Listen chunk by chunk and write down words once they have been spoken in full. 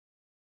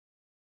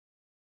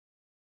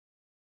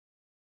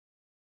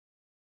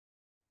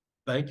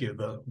Thank you.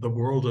 The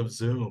world of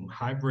Zoom,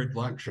 hybrid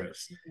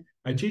lectures.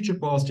 I teach at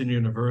Boston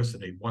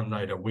University one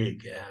night a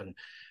week, and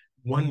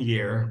one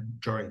year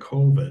during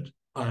COVID,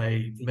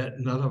 I met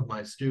none of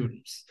my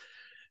students.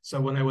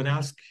 So when I would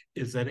ask,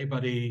 is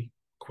anybody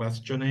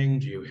questioning?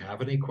 Do you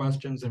have any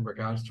questions in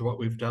regards to what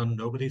we've done?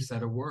 Nobody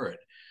said a word.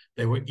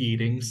 They were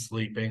eating,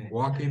 sleeping,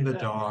 walking the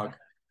dog.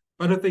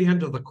 But at the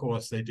end of the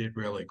course, they did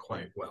really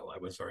quite well. I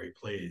was very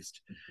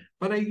pleased.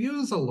 But I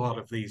use a lot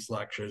of these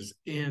lectures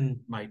in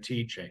my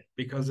teaching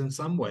because, in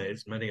some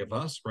ways, many of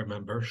us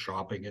remember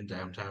shopping in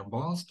downtown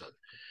Boston.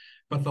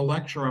 But the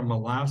lecture on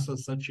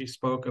molasses that she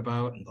spoke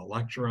about and the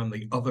lecture on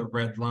the other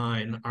red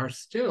line are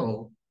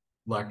still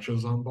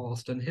lectures on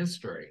Boston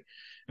history.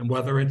 And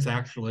whether it's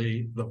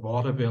actually the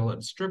vaudeville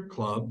and strip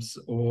clubs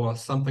or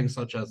something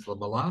such as the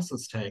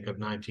molasses tank of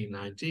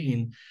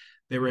 1919,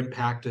 they're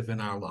impacted in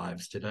our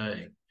lives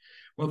today.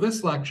 Well,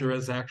 this lecture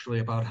is actually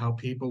about how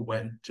people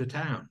went to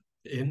town.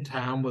 In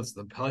town was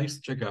the place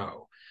to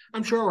go.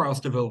 I'm sure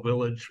Osterville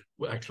Village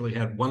actually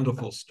had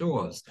wonderful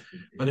stores,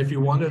 but if you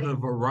wanted a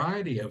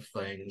variety of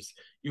things,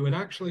 you would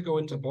actually go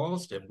into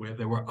Boston where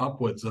there were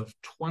upwards of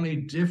 20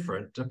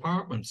 different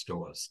department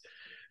stores.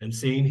 And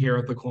seen here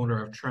at the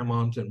corner of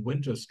Tremont and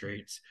Winter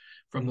Streets,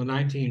 from the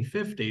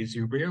 1950s,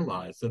 you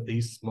realize that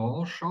these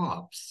small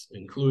shops,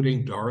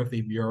 including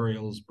Dorothy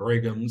Muriel's,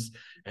 Brigham's,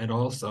 and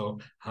also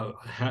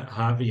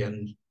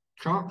Havian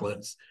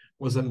Chocolates,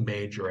 was a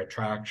major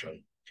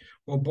attraction.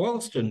 Well,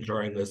 Boston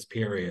during this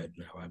period,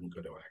 now I'm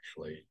going to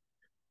actually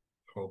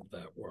hope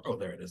that oh,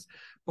 there it is.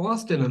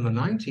 Boston in the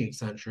 19th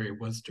century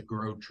was to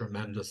grow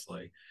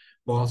tremendously.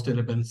 Boston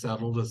had been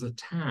settled as a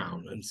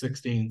town in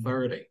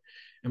 1630.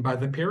 And by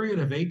the period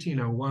of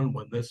 1801,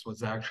 when this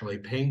was actually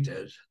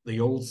painted, the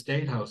old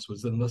State House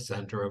was in the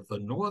center of the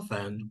north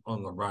end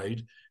on the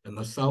right and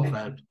the south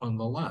end on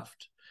the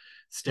left.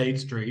 State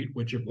Street,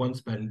 which had once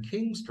been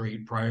King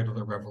Street prior to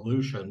the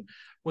Revolution,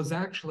 was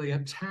actually a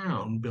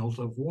town built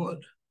of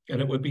wood.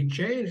 And it would be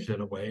changed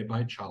in a way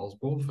by Charles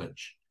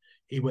Bulfinch.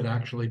 He would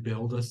actually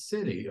build a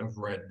city of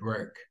red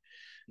brick.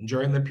 And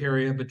during the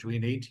period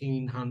between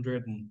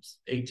 1800 and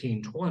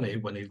 1820,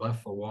 when he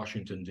left for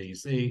Washington,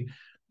 D.C.,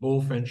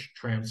 Bulfinch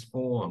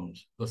transformed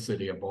the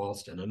city of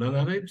Boston. And in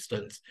that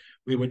instance,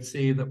 we would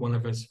see that one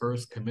of his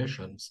first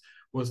commissions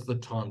was the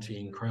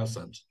Tontine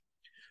Crescent.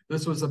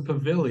 This was a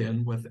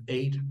pavilion with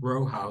 8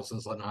 row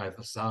houses on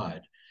either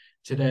side.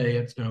 Today,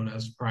 it's known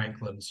as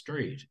Franklin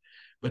Street.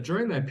 But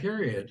during that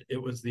period,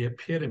 it was the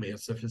epitome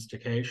of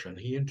sophistication.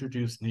 He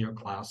introduced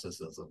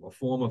neoclassicism, a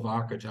form of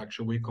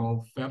architecture we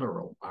call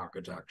federal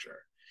architecture.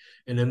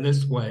 And in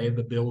this way,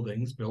 the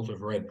buildings built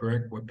of red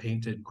brick were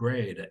painted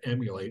gray to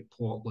emulate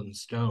Portland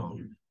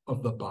stone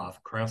of the Bath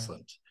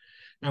Crescent.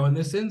 Now, in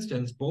this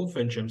instance,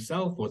 Bulfinch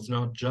himself was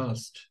not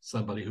just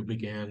somebody who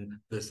began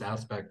this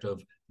aspect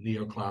of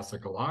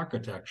neoclassical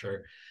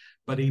architecture,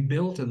 but he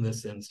built in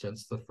this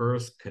instance the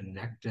first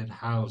connected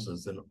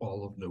houses in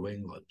all of New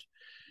England.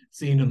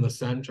 Seen in the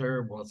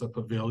center was a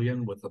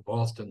pavilion with the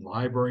Boston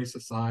Library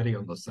Society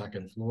on the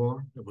second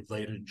floor. It would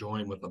later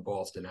join with the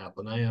Boston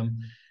Athenaeum.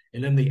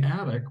 And in the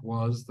attic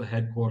was the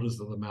headquarters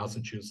of the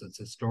Massachusetts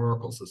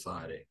Historical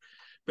Society.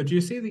 But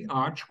you see the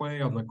archway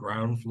on the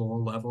ground floor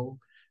level?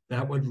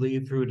 That would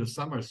lead through to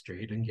Summer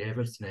Street and gave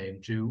its name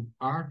to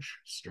Arch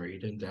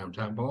Street in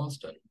downtown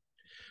Boston.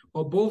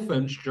 Well,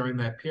 Bulfinch during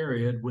that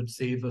period would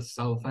see the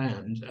South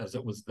End, as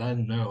it was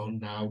then known,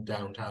 now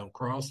downtown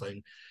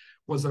Crossing,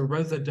 was a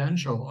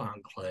residential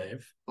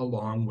enclave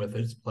along with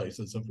its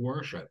places of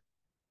worship.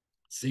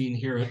 Seen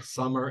here at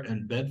Summer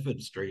and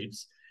Bedford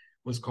Streets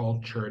was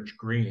called Church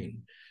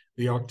Green.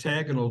 The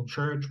octagonal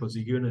church was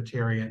a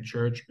Unitarian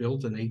church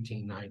built in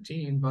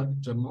 1819,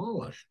 but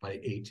demolished by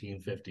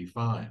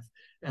 1855,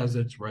 as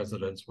its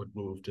residents would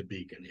move to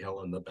Beacon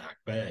Hill in the Back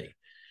Bay.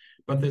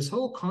 But this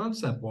whole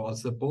concept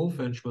was that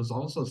Bulfinch was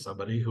also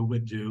somebody who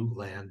would do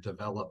land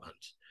development.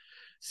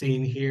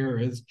 Seen here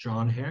is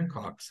John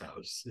Hancock's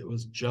house. It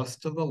was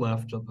just to the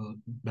left of the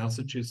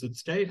Massachusetts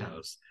State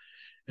House.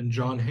 And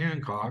John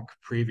Hancock,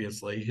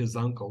 previously his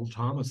uncle,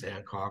 Thomas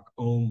Hancock,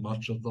 owned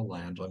much of the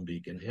land on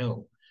Beacon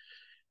Hill.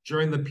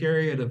 During the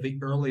period of the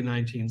early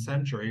 19th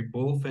century,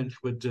 Bulfinch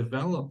would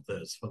develop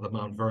this for the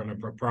Mount Vernon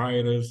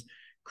proprietors,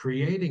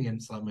 creating in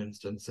some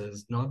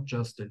instances not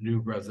just a new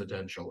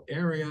residential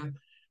area,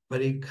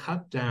 but he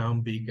cut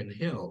down Beacon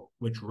Hill,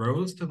 which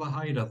rose to the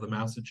height of the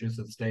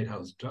Massachusetts State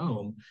House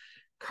dome,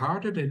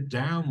 carted it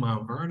down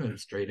Mount Vernon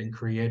Street and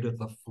created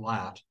the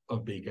flat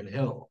of Beacon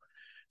Hill.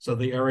 So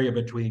the area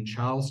between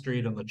Charles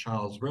Street and the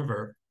Charles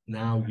River,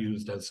 now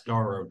used as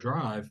Storrow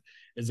Drive,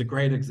 is a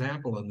great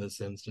example in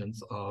this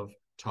instance of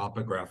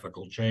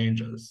topographical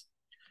changes.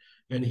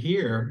 And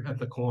here at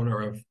the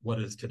corner of what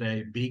is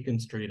today Beacon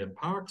Street and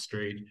Park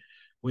Street,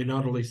 we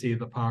not only see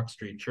the Park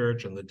Street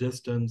Church in the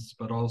distance,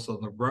 but also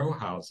the row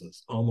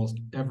houses, almost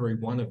every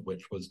one of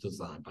which was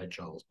designed by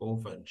Charles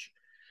Bulfinch.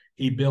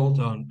 He built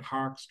on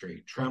Park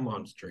Street,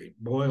 Tremont Street,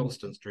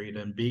 Boylston Street,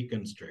 and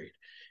Beacon Street.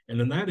 And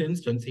in that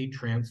instance, he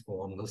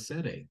transformed the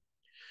city.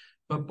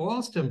 But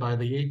Boston by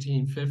the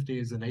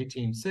 1850s and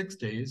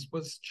 1860s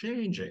was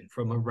changing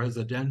from a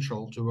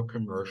residential to a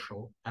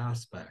commercial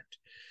aspect.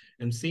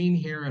 And seen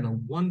here in a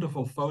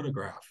wonderful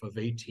photograph of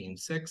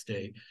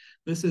 1860,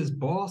 this is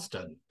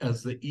Boston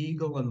as the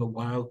eagle and the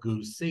wild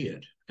goose see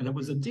it. And it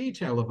was a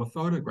detail of a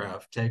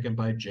photograph taken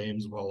by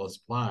James Wallace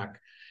Black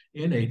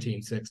in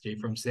 1860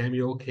 from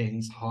Samuel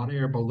King's hot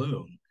air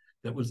balloon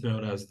that was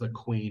known as the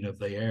Queen of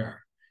the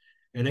Air.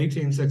 In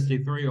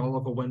 1863,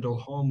 Oliver Wendell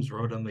Holmes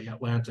wrote in the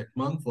Atlantic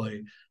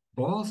Monthly,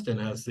 Boston,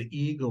 as the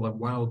eagle and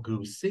wild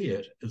goose see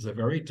it, is a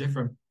very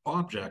different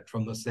object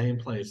from the same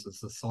place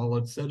as the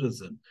solid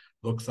citizen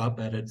looks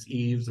up at its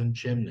eaves and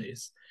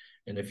chimneys.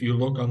 And if you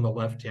look on the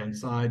left-hand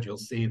side, you'll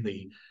see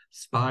the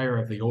spire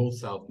of the Old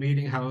South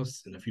Meeting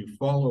House. And if you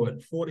follow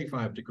at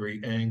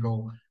 45-degree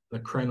angle,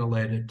 the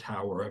crenellated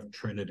tower of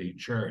Trinity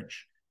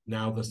Church,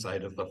 now the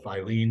site of the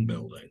Filene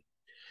Building.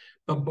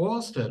 But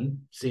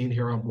Boston, seen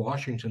here on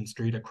Washington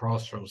Street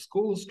across from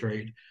School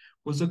Street,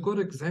 was a good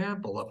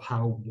example of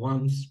how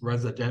once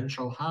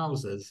residential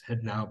houses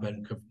had now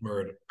been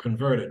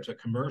converted to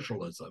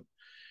commercialism.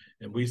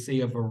 And we see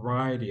a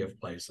variety of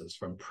places,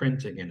 from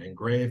printing and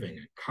engraving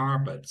and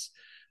carpets.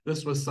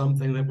 This was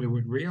something that we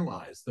would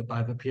realize that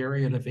by the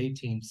period of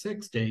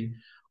 1860,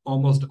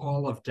 almost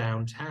all of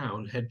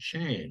downtown had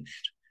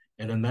changed.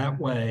 And in that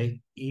way,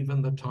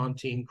 even the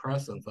Tontine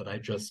Crescent that I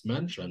just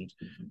mentioned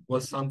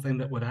was something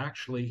that would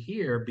actually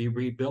here be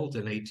rebuilt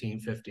in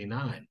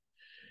 1859.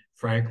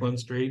 Franklin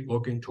Street,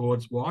 looking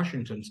towards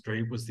Washington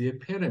Street, was the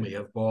epitome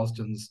of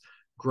Boston's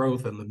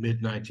growth in the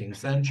mid-19th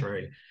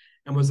century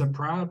and was a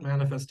proud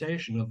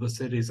manifestation of the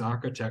city's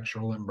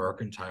architectural and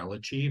mercantile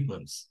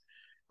achievements.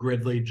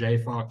 Gridley J.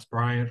 Fox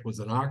Bryant was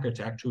an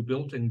architect who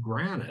built in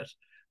granite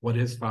what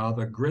his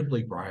father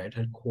Gridley Bryant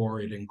had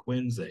quarried in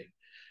Quincy.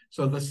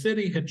 So the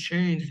city had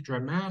changed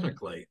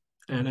dramatically,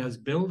 and as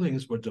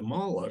buildings were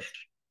demolished,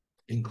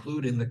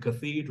 including the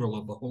Cathedral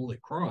of the Holy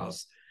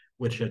Cross,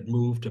 which had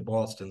moved to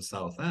Boston's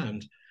South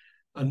End,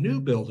 a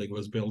new building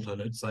was built on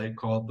its site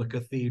called the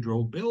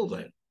Cathedral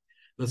Building.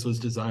 This was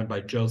designed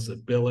by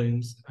Joseph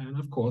Billings and,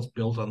 of course,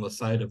 built on the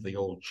site of the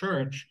old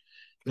church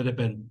that had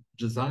been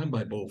designed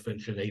by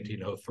Bulfinch in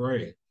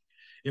 1803.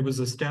 It was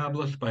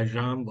established by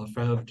Jean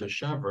Lefebvre de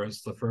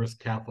Chevreuse, the first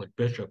Catholic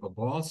bishop of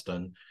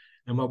Boston,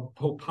 and when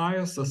Pope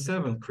Pius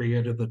VII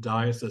created the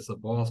Diocese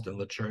of Boston,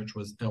 the church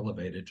was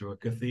elevated to a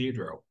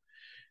cathedral.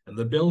 And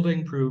the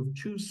building proved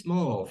too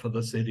small for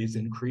the city's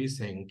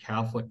increasing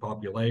Catholic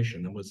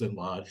population and was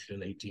enlarged in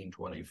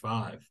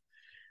 1825.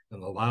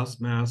 And the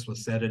last Mass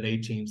was said in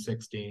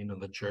 1816,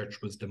 and the church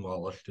was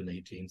demolished in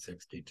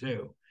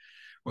 1862.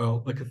 Well,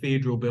 the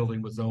cathedral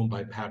building was owned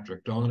by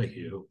Patrick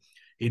Donahue.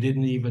 He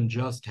didn't even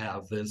just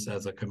have this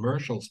as a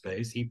commercial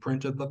space, he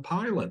printed the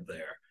Pilot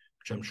there,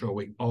 which I'm sure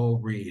we all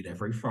read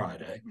every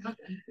Friday,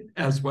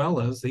 as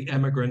well as the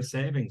Emigrant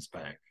Savings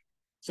Bank.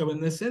 So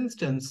in this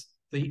instance,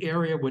 the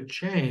area would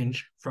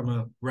change from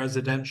a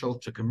residential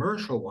to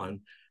commercial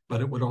one,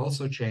 but it would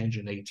also change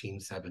in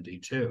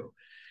 1872.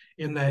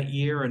 In that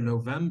year, in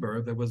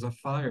November, there was a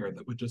fire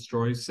that would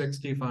destroy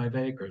 65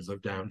 acres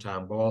of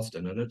downtown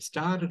Boston, and it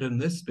started in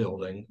this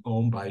building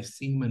owned by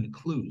Seaman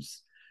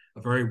Kloos,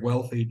 a very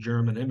wealthy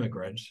German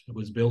immigrant. It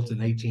was built in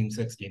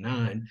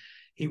 1869.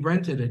 He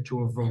rented it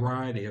to a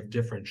variety of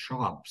different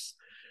shops,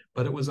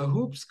 but it was a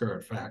hoop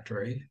skirt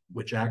factory,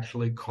 which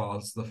actually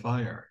caused the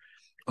fire.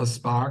 A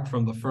spark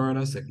from the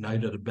furnace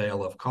ignited a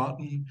bale of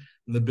cotton,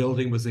 and the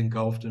building was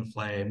engulfed in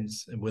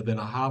flames, and within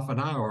a half an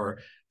hour,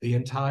 the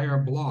entire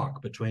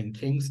block between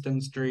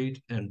Kingston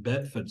Street and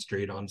Bedford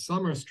Street on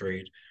Summer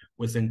Street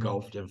was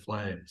engulfed in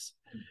flames.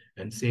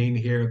 And seeing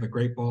here the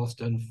Great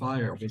Boston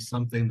Fire was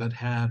something that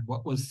had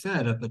what was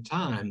said at the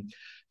time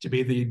to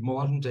be the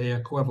modern-day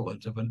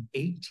equivalent of an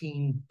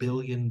 $18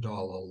 billion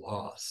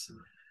loss.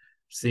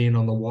 Seen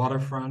on the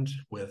waterfront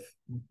with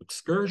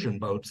excursion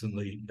boats in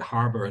the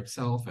harbor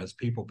itself as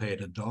people paid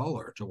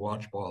 $1 to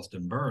watch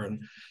Boston burn,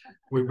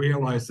 we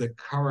realized that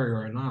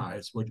Currier and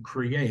Ives would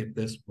create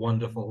this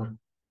wonderful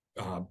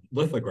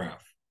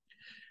lithograph.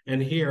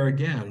 And here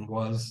again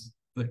was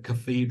the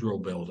cathedral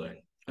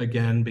building.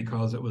 Again,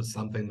 because it was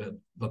something that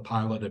the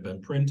Pilot had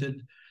been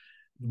printed,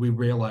 we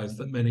realized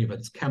that many of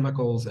its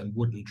chemicals and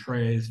wooden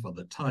trays for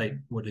the type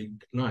would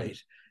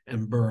ignite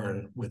and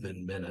burn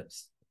within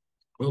minutes.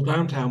 Well,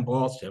 downtown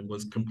Boston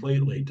was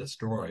completely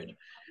destroyed.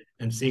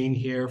 And seen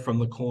here from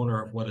the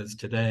corner of what is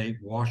today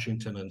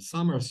Washington and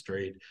Summer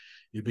Street,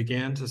 you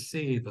began to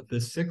see that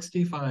this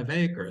 65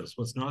 acres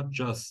was not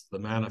just the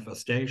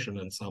manifestation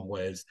in some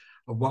ways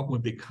of what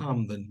would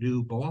become the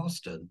new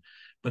Boston,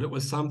 but it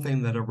was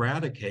something that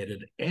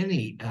eradicated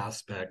any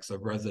aspects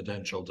of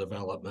residential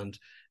development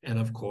and,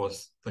 of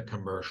course, the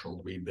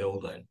commercial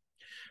rebuilding.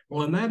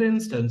 Well, in that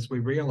instance, we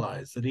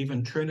realized that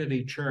even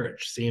Trinity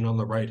Church, seen on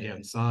the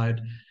right-hand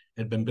side,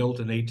 had been built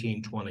in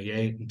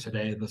 1828, and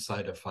today the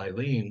site of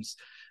Filene's,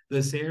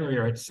 this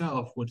area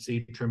itself would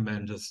see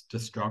tremendous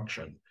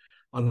destruction.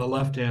 On the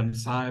left-hand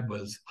side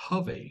was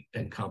Hovey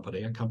and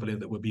Company, a company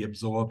that would be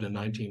absorbed in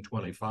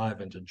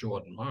 1925 into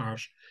Jordan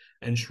Marsh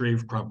and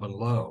Shreve, Crump and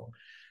Lowe.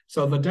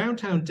 So the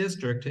downtown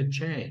district had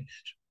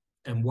changed,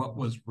 and what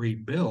was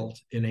rebuilt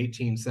in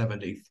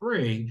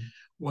 1873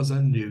 was a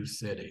new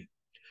city.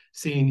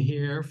 Seen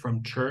here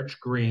from Church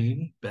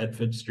Green,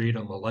 Bedford Street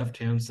on the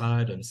left-hand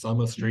side and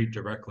Summer Street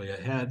directly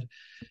ahead,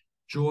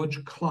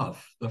 George Clough,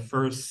 the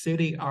first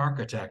city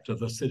architect of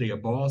the city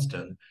of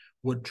Boston,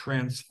 would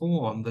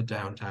transform the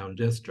downtown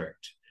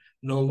district.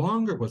 No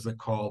longer was it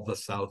called the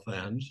South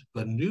End.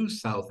 The new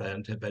South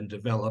End had been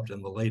developed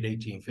in the late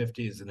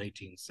 1850s and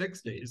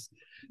 1860s.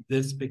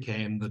 This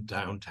became the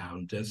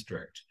downtown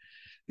district.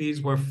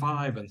 These were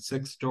 5- and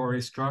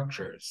 6-story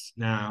structures,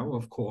 now,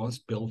 of course,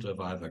 built of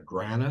either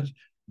granite,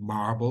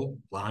 marble,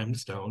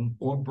 limestone,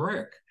 or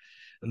brick.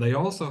 And they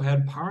also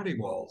had party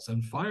walls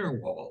and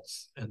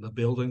firewalls, and the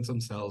buildings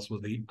themselves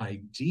were the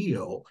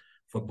ideal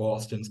for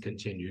Boston's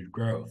continued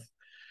growth.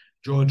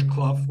 George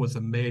Clough was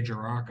a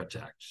major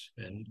architect,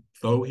 and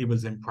though he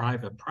was in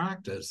private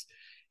practice,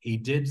 he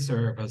did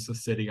serve as a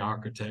city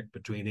architect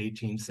between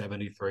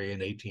 1873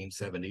 and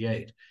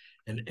 1878.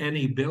 And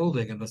any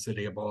building in the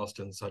city of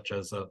Boston, such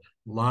as a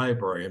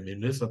library, a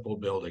municipal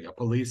building, a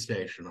police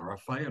station, or a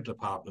fire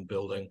department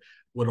building,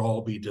 would all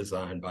be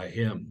designed by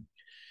him.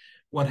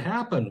 What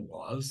happened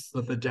was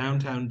that the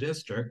downtown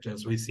district,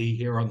 as we see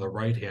here on the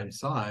right-hand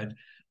side,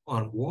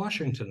 on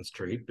Washington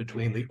Street,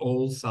 between the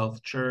Old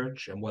South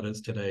Church and what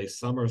is today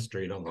Summer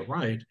Street on the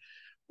right,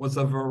 was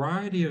a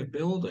variety of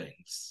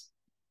buildings,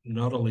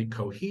 not only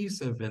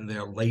cohesive in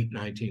their late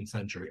 19th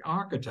century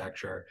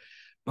architecture,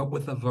 but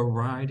with a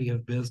variety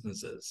of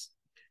businesses.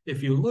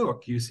 If you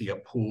look, you see a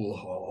pool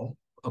hall,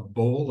 a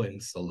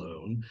bowling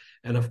saloon,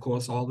 and of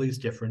course, all these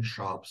different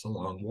shops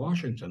along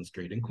Washington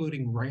Street,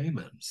 including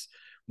Raymond's,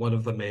 one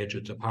of the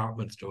major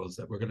department stores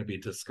that we're going to be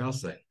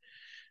discussing.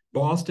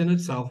 Boston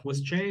itself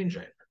was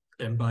changing.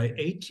 And by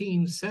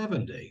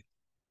 1870,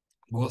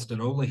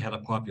 Boston only had a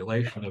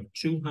population of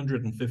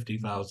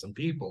 250,000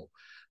 people,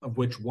 of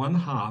which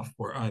 1/2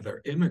 were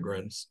either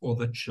immigrants or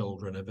the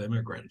children of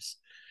immigrants.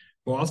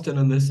 Boston,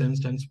 in this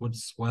instance, would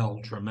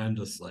swell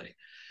tremendously.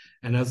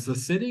 And as the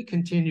city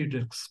continued to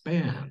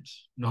expand,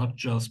 not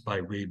just by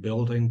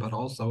rebuilding, but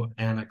also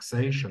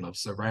annexation of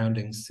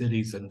surrounding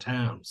cities and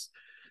towns,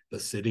 the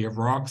city of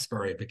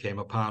Roxbury became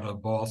a part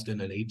of Boston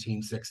in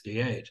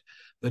 1868,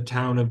 the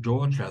town of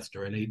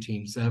Dorchester in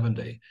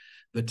 1870,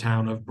 the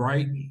town of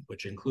Brighton,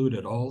 which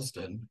included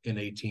Allston, in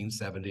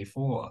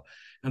 1874,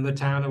 and the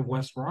town of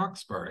West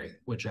Roxbury,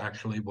 which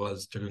actually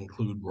was to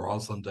include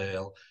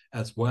Roslindale,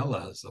 as well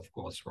as, of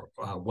course,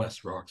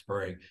 West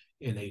Roxbury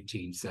in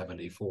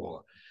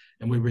 1874.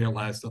 And we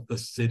realized that the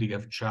city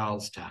of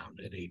Charlestown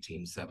in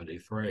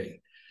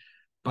 1873.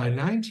 By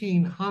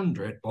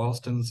 1900,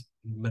 Boston's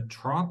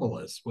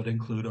metropolis would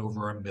include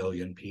over 1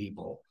 million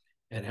people,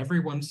 and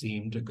everyone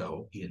seemed to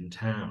go in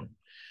town.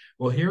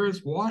 Well, here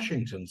is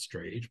Washington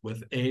Street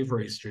with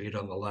Avery Street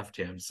on the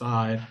left-hand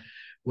side,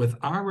 with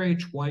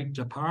R.H. White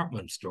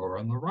Department Store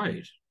on the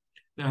right.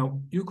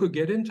 Now, you could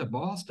get into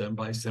Boston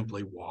by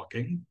simply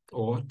walking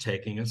or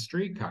taking a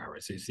streetcar,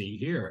 as you see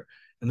here.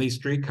 And these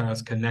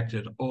streetcars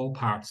connected all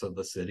parts of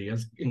the city,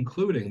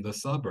 including the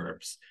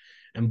suburbs.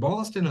 And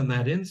Boston, in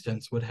that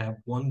instance, would have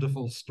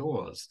wonderful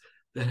stores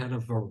that had a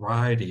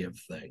variety of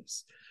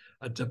things.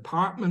 A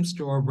department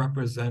store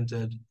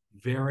represented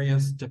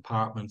various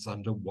departments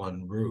under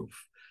one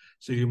roof.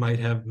 So you might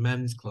have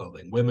men's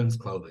clothing, women's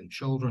clothing,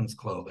 children's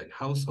clothing,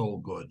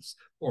 household goods,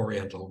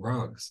 oriental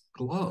rugs,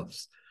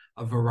 gloves,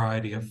 a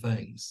variety of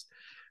things.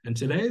 And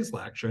today's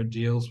lecture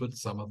deals with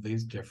some of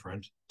these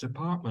different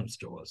department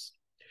stores.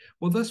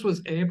 Well, this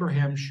was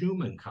Abraham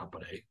Schumann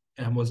Company,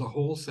 and was a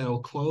wholesale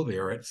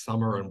clothier at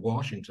Summer and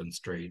Washington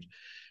Street.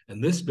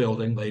 And this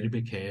building later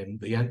became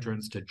the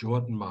entrance to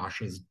Jordan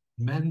Marsh's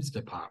men's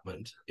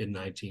department in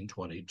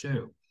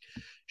 1922.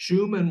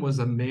 Schumann was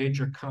a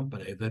major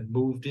company that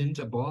moved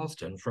into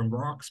Boston from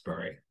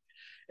Roxbury.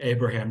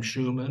 Abraham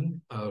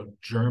Schumann, a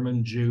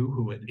German Jew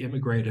who had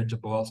immigrated to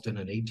Boston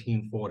in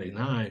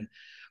 1849,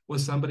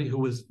 was somebody who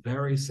was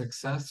very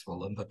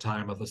successful in the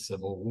time of the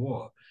Civil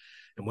War.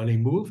 And when he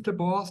moved to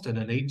Boston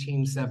in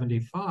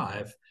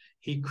 1875,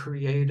 he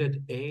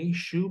created A.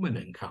 Schumann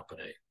and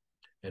Company.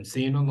 And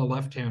seen on the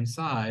left-hand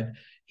side,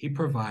 he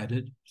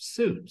provided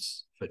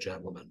suits for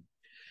gentlemen.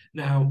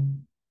 Now,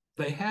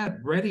 they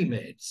had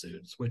ready-made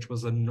suits, which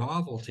was a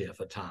novelty at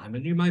the time,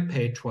 and you might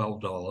pay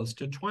 $12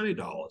 to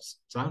 $20.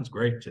 Sounds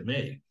great to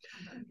me.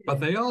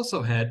 But they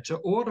also had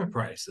to-order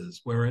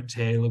prices, where a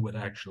tailor would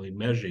actually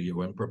measure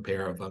you and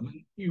prepare them,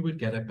 and you would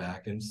get it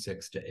back in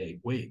 6 to 8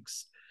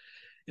 weeks.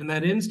 In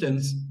that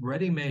instance,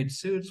 ready-made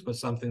suits was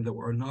something that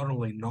were not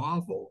only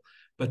novel,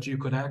 but you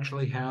could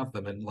actually have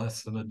them in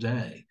less than a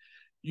day.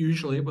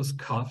 Usually it was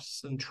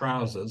cuffs and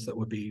trousers that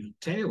would be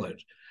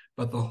tailored,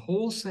 but the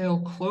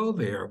wholesale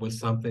clothier was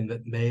something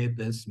that made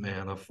this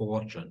man a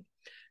fortune.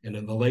 And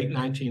in the late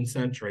 19th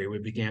century, we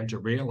began to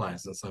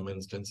realize in some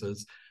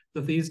instances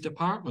that these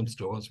department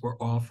stores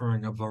were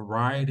offering a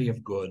variety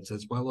of goods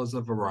as well as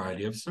a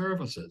variety of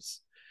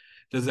services.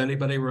 Does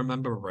anybody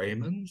remember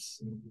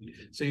Raymond's?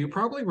 So you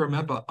probably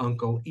remember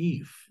Uncle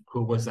Eve,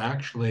 who was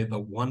actually the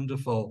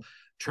wonderful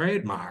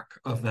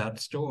trademark of that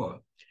store.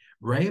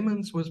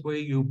 Raymond's was where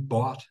you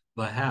bought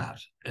the hat,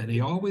 and he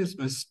always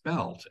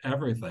misspelt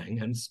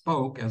everything and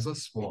spoke as a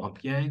swamp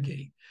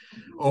Yankee.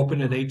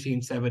 Opened in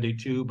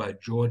 1872 by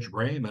George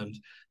Raymond,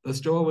 the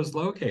store was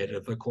located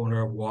at the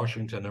corner of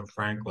Washington and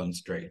Franklin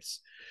Streets.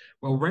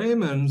 Well,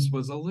 Raymond's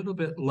was a little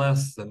bit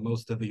less than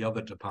most of the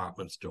other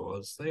department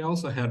stores. They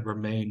also had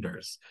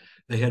remainders.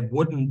 They had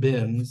wooden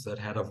bins that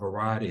had a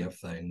variety of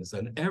things,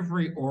 and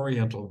every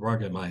Oriental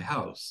rug in my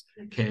house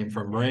came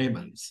from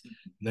Raymond's.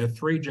 They're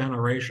 3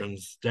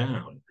 generations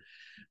down.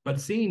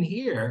 But seen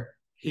here,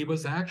 he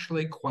was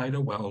actually quite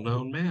a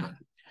well-known man.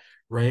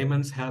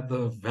 Raymond's had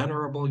the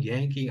venerable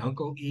Yankee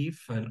Uncle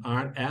Eph and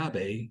Aunt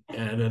Abby,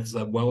 and it's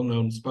a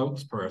well-known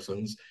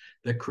spokespersons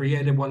that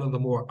created one of the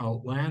more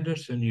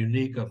outlandish and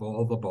unique of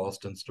all the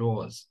Boston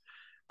stores.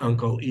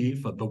 Uncle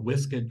Eph, the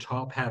whiskered,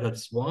 top-hatted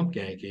swamp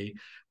Yankee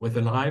with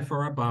an eye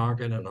for a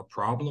bargain and a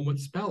problem with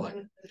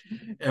spelling.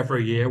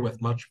 Every year,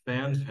 with much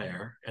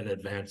fanfare and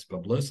advanced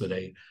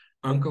publicity,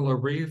 Uncle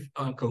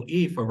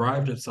Eph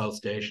arrived at South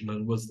Station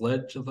and was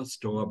led to the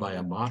store by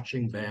a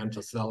marching band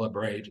to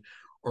celebrate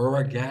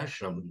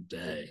Oragasham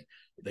Day,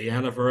 the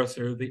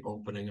anniversary of the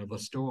opening of the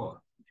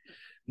store.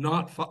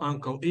 Not for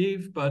Uncle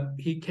Eph, but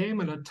he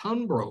came in a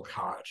tonbroke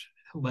cart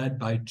led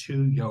by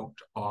 2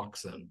 yoked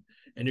oxen.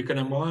 And you can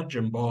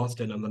imagine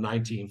Boston in the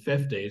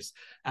 1950s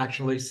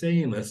actually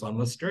seeing this on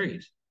the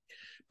street.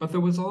 But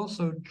there was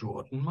also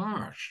Jordan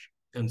Marsh.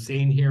 And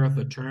seen here at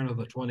the turn of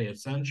the 20th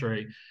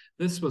century,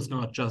 this was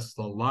not just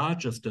the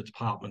largest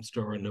department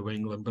store in New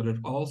England, but it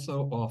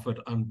also offered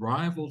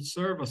unrivaled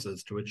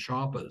services to its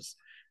shoppers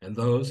and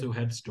those who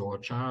had store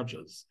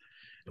charges.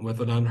 And with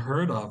an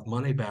unheard of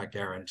money-back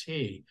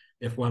guarantee,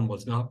 if one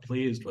was not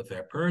pleased with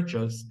their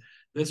purchase,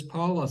 this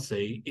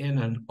policy in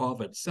and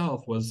of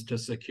itself was to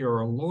secure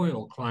a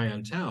loyal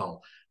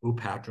clientele who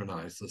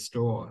patronized the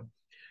store.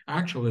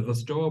 Actually, the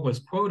store was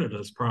quoted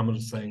as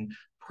promising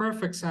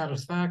perfect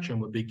satisfaction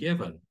would be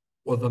given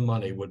or the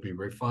money would be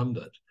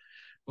refunded.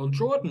 Well,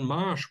 Jordan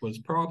Marsh was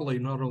probably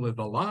not only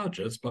the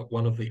largest, but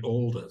one of the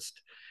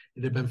oldest.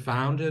 It had been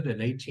founded in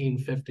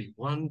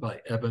 1851 by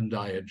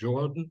Ebediah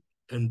Jordan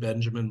and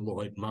Benjamin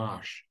Lloyd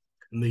Marsh.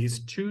 And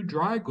these 2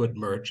 dry good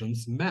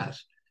merchants met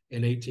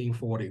in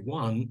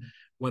 1841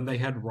 when they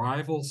had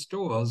rival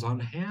stores on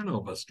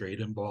Hanover Street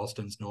in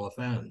Boston's North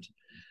End.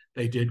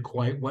 They did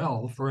quite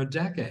well for a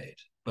decade,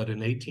 but in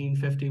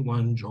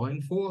 1851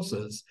 joined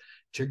forces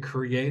to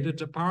create a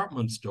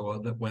department store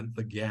that went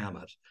the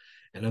gamut.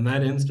 And in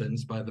that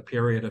instance, by the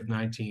period of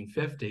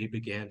 1950,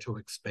 began to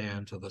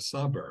expand to the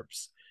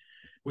suburbs.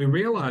 We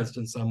realized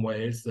in some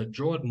ways that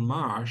Jordan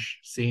Marsh,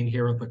 seen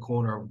here at the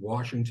corner of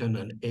Washington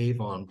and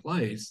Avon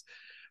Place,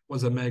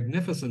 was a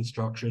magnificent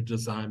structure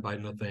designed by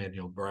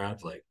Nathaniel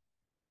Bradley.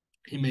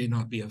 He may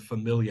not be a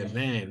familiar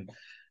name,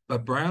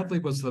 but Bradley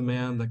was the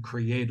man that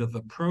created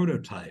the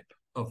prototype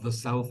of the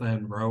South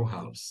End row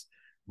house,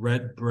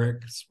 red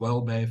brick,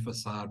 swell bay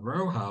facade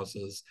row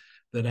houses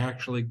that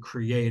actually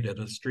created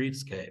a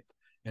streetscape.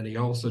 And he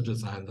also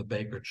designed the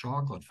Baker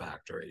chocolate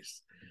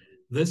factories.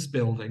 This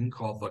building,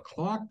 called the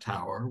Clock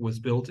Tower, was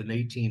built in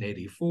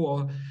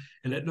 1884,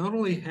 and it not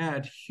only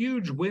had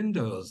huge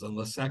windows on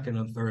the 2nd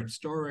and 3rd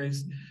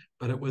stories,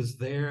 but it was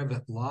there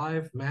that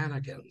live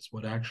mannequins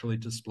would actually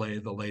display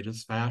the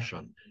latest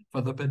fashion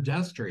for the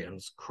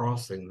pedestrians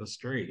crossing the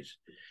street.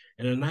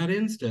 And in that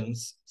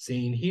instance,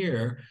 seen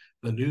here,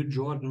 the new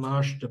Jordan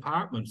Marsh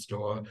department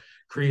store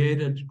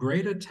created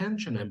great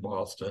attention in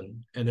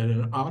Boston, and in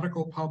an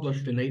article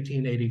published in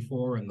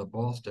 1884 in the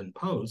Boston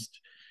Post,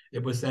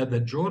 it was said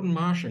that Jordan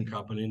Marsh and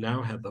Company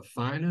now had the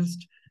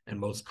finest and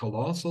most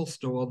colossal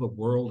store the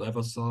world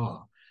ever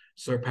saw,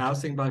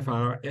 surpassing by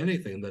far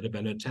anything that had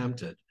been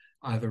attempted,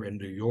 either in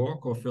New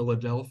York or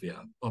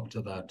Philadelphia up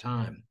to that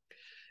time.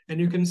 And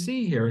you can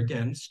see here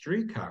again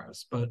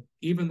streetcars, but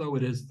even though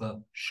it is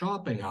the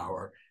shopping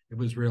hour, it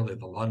was really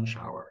the lunch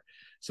hour.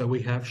 So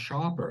we have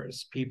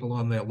shoppers, people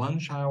on their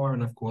lunch hour,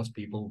 and of course,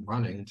 people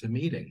running to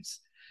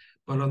meetings.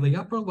 But on the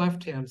upper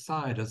left-hand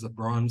side is a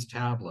bronze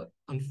tablet,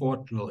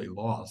 unfortunately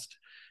lost.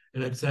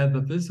 And it said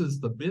that this is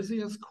the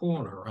busiest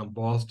corner on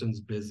Boston's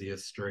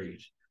busiest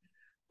street.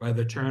 By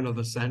the turn of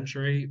the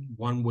century,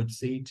 one would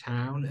see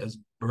town as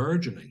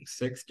burgeoning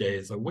 6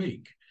 days a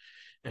week.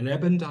 And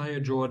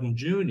Ebediah Jordan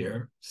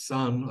Jr.,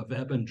 son of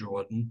Eben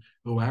Jordan,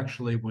 who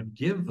actually would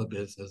give the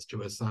business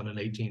to his son in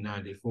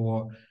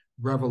 1894,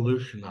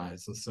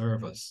 revolutionized the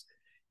service.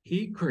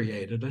 He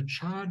created a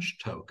charge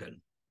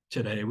token.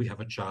 Today we have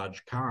a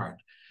charge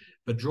card.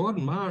 But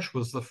Jordan Marsh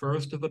was the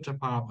first of the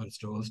department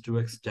stores to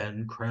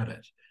extend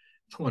credit,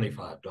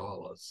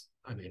 $25.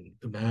 I mean,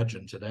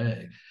 imagine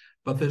today.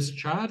 But this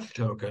charge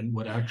token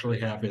would actually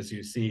have, as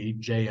you see,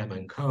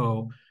 JM &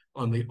 Co.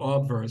 On the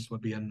obverse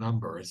would be a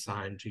number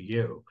assigned to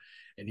you.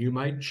 And you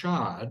might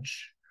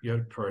charge your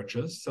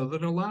purchase so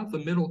that it allowed the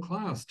middle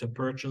class to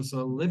purchase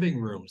a living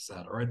room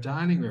set or a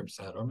dining room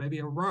set or maybe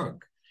a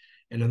rug.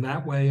 And in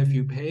that way, if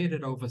you paid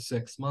it over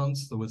 6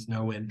 months, there was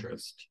no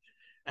interest.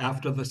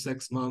 After the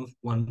 6 month,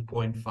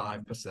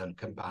 1.5%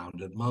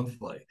 compounded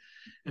monthly.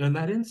 And in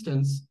that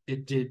instance,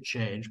 it did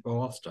change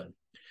Boston.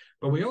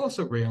 But we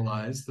also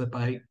realized that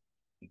by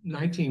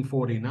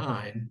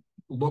 1949,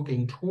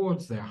 looking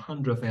towards their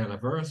 100th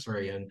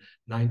anniversary in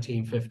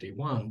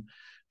 1951,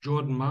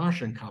 Jordan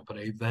Marsh and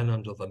Company, then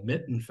under the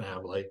Mitten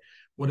family,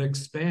 would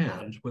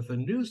expand with a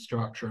new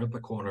structure at the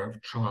corner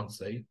of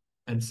Chauncey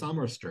and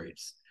Summer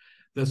Streets.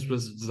 This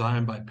was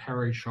designed by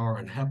Perry, Shaw,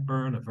 and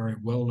Hepburn, a very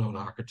well-known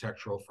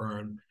architectural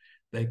firm.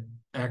 They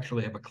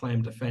actually have a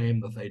claim to fame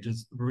that they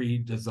just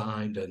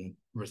redesigned and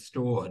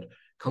restored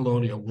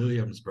Colonial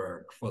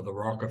Williamsburg for the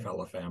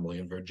Rockefeller family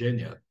in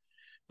Virginia.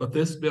 But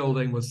this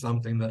building was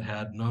something that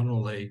had not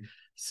only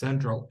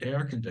central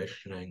air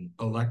conditioning,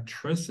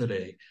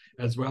 electricity,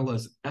 as well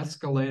as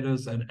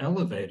escalators and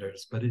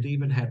elevators, but it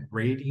even had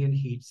radiant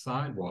heat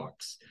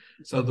sidewalks.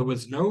 So there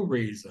was no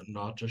reason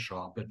not to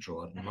shop at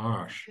Jordan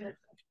Marsh.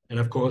 And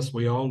of course,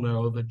 we all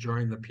know that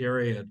during the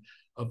period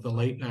of the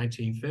late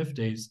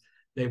 1950s,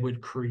 they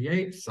would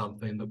create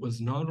something that was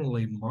not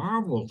only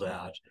marveled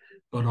at,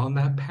 but on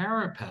that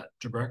parapet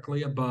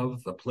directly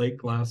above the plate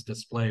glass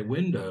display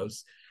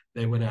windows,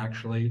 they would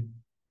actually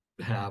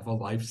have a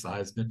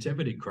life-size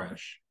nativity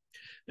creche.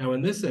 Now,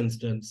 in this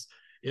instance,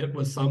 it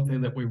was something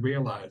that we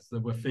realized there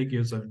were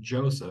figures of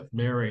Joseph,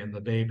 Mary, and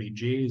the baby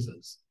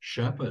Jesus,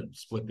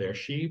 shepherds with their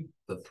sheep,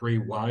 the three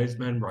wise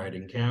men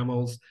riding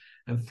camels,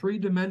 and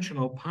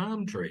three-dimensional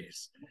palm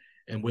trees.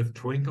 And with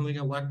twinkling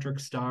electric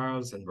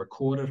stars and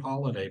recorded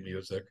holiday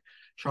music,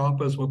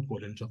 shoppers were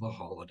put into the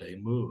holiday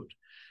mood.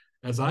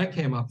 As I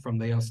came up from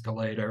the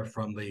escalator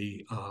from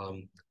the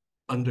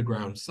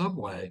underground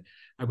subway,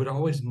 I would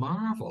always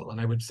marvel and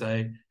I would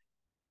say,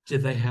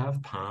 did they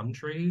have palm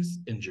trees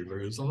in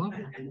Jerusalem?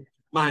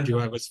 Mind you,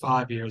 I was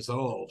 5 years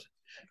old.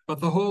 But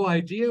the whole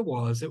idea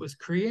was it was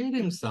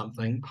creating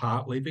something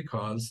partly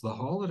because the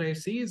holiday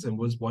season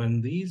was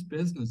when these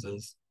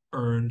businesses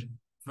earned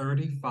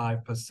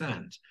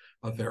 35%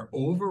 of their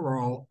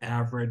overall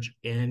average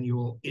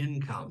annual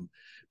income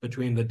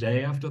between the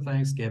day after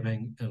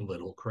Thanksgiving and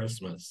Little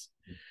Christmas.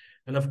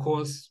 And of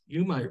course,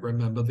 you might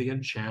remember the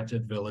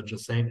enchanted village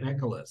of St.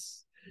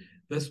 Nicholas.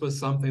 This was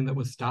something that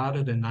was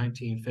started in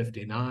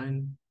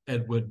 1959.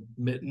 Edward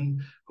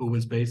Mitten, who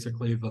was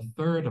basically the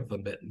third of the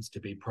Mittens to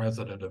be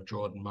president of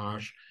Jordan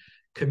Marsh,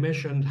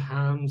 commissioned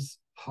Hans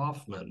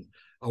Hofmann,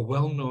 a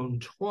well-known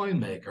toy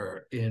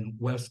maker in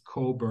West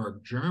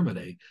Coburg,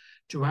 Germany,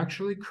 to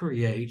actually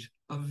create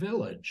a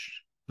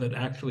village that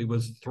actually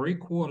was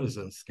 3/4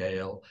 in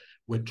scale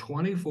with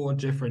 24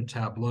 different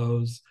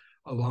tableaus,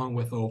 along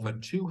with over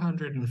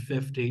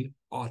 250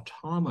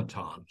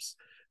 automatons,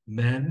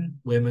 men,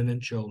 women,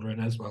 and children,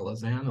 as well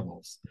as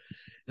animals.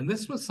 And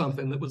this was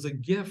something that was a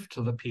gift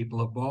to the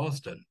people of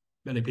Boston.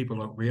 Many people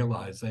don't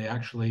realize they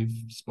actually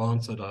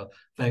sponsored a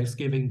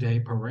Thanksgiving Day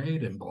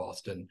parade in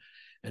Boston,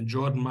 and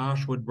Jordan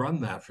Marsh would run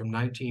that from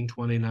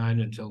 1929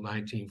 until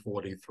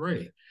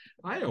 1943.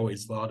 I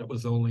always thought it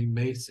was only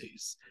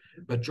Macy's.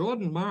 But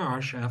Jordan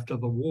Marsh, after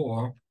the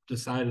war,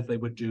 decided they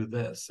would do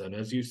this. And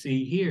as you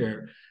see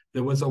here,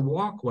 there was a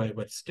walkway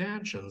with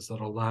stanchions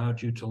that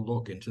allowed you to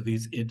look into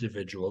these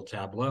individual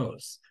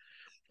tableaus.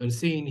 And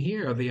seen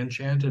here, the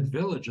enchanted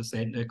village of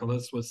St.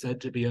 Nicholas was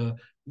said to be a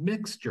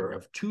mixture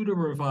of Tudor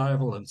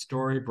Revival and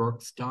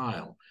Storybrooke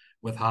style,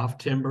 with half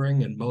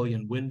timbering and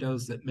mullioned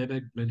windows that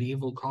mimicked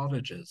medieval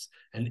cottages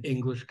and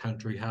English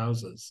country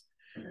houses.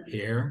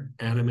 Here,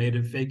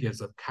 animated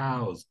figures of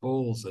cows,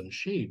 bulls, and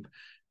sheep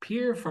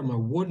peer from a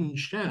wooden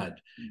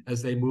shed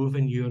as they move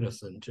in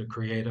unison to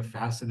create a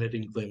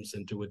fascinating glimpse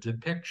into a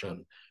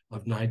depiction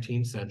of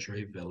 19th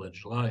century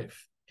village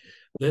life.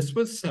 This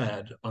was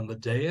said on the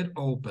day it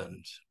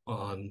opened,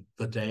 on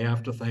the day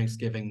after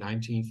Thanksgiving,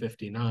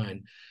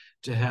 1959,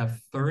 to have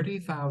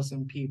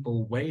 30,000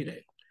 people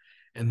waiting.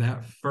 And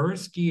that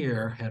first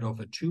year had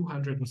over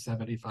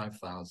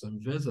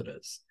 275,000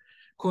 visitors.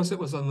 Of course, it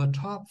was on the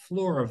top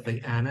floor of the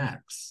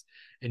annex,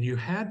 and you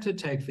had to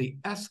take the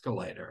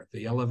escalator.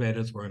 The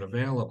elevators weren't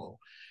available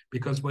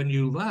because when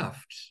you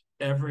left,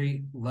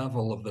 every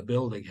level of the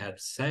building had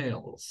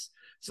sales,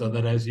 so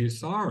that as you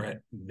saw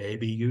it,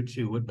 maybe you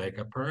too would make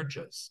a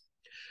purchase.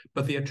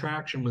 But the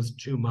attraction was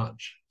too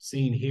much.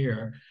 Seen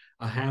here,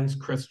 a Hans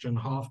Christian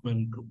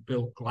Hoffman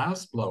built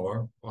glass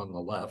blower on the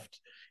left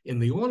in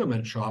the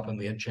ornament shop in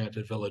the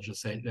enchanted village of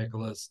St.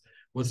 Nicholas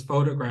was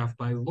photographed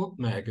by Look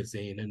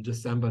magazine in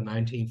December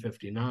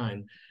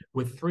 1959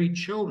 with 3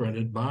 children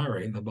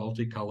admiring the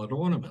multicolored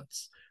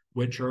ornaments,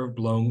 which are of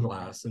blown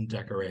glass and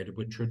decorated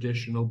with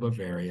traditional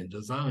Bavarian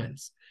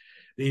designs.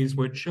 These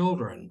were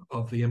children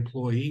of the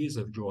employees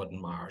of Jordan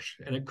Marsh,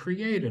 and it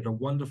created a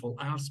wonderful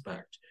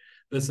aspect.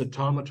 This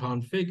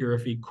automaton figure,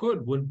 if he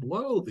could, would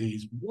blow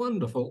these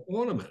wonderful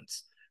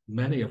ornaments,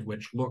 many of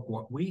which look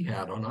what we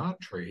had on our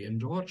tree in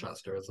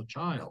Dorchester as a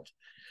child.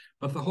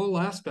 But the whole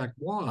aspect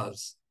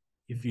was,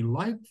 if you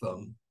liked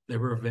them, they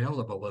were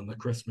available in the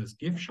Christmas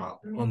gift shop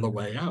on the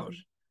way out.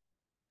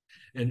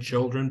 And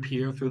children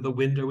peer through the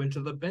window into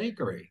the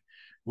bakery,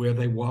 where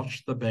they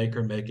watched the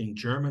baker making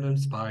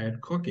German-inspired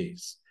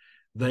cookies.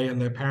 They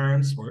and their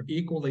parents were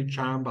equally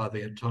charmed by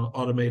the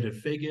automated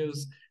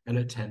figures and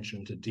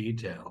attention to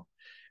detail,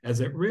 as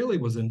it really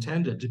was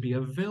intended to be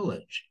a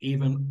village.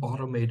 Even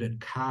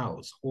automated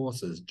cows,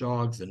 horses,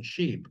 dogs, and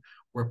sheep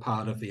were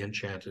part of the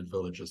enchanted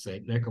village of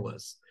St.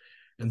 Nicholas.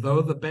 And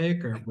though the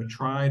baker would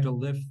try to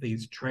lift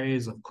these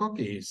trays of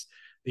cookies,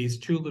 these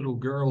two little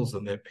girls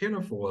in their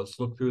pinafores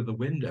looked through the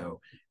window,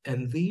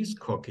 and these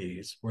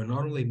cookies were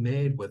not only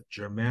made with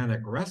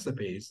Germanic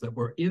recipes that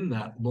were in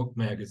that Look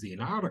magazine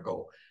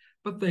article,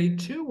 but they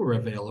too were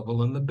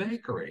available in the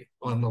bakery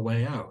on the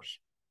way out.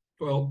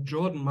 Well,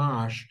 Jordan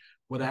Marsh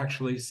would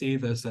actually see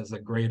this as a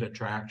great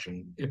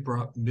attraction. It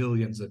brought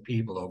millions of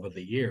people over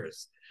the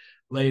years.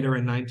 Later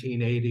in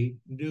 1980,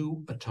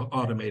 new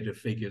automated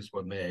figures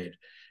were made,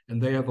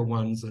 and they are the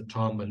ones that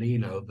Tom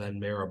Menino, then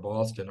mayor of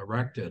Boston,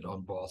 erected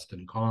on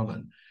Boston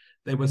Common.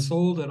 They were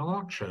sold at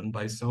auction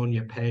by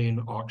Sonia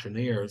Payne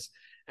auctioneers,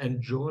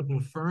 and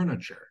Jordan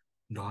Furniture,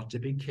 not to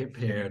be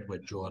compared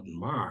with Jordan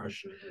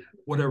Marsh,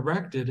 would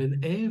erect it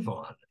in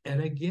Avon.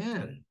 And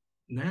again,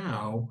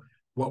 now,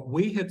 what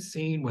we had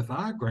seen with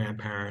our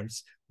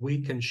grandparents,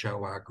 we can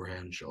show our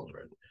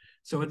grandchildren.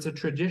 So it's a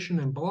tradition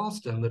in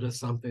Boston that is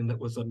something that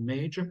was a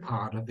major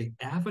part of the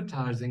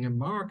advertising and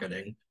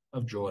marketing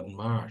of Jordan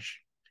Marsh.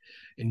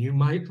 And you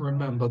might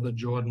remember the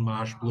Jordan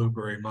Marsh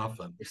blueberry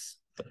muffins.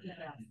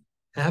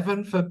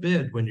 Heaven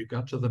forbid when you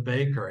got to the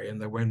bakery and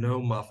there were no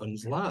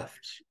muffins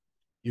left.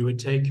 You would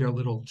take your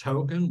little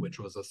token, which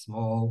was a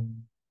small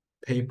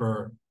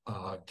paper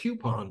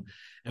coupon,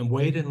 and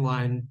wait in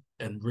line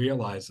and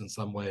realize in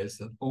some ways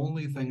that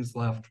only things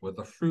left were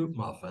the fruit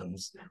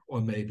muffins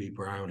or maybe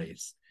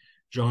brownies.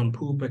 John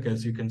Pupik,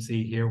 as you can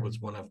see here,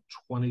 was one of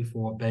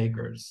 24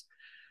 bakers.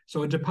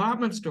 So a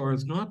department store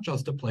is not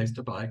just a place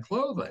to buy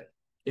clothing.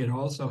 It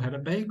also had a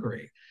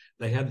bakery.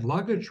 They had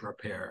luggage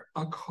repair,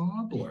 a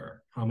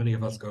cobbler. How many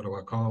of us go to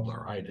a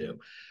cobbler? I do.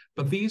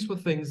 But these were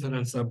things that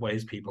in some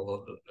ways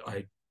people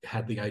I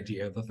had the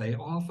idea that they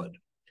offered.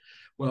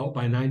 Well,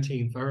 by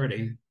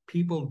 1930,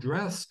 people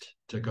dressed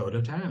to go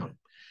to town.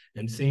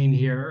 And seen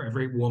here,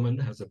 every woman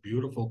has a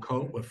beautiful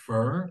coat with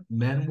fur.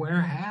 Men wear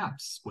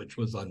hats, which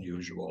was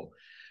unusual.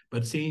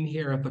 But seen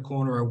here at the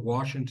corner of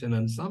Washington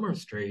and Summer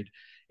Street,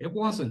 it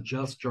wasn't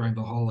just during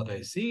the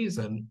holiday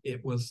season,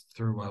 it was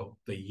throughout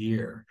the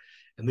year.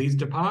 And these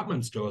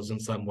department stores, in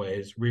some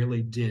ways,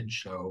 really did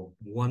show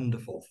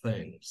wonderful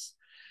things.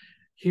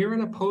 Here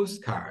in a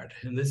postcard,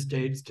 and this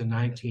dates to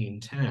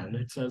 1910,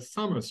 it says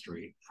Summer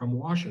Street from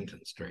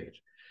Washington Street.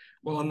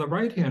 Well, on the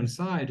right-hand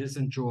side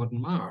isn't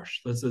Jordan Marsh.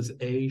 This is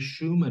A.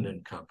 Schumann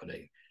and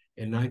Company.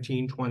 In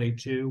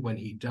 1922, when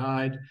he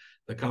died,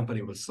 the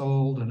company was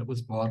sold and it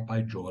was bought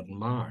by Jordan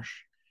Marsh.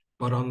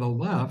 But on the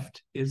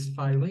left is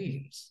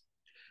Filene's.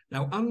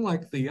 Now,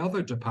 unlike the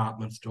other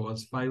department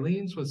stores,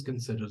 Filene's was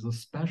considered a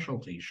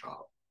specialty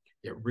shop.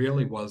 It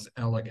really was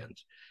elegant.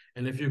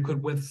 And if you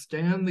could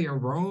withstand the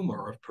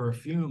aroma of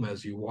perfume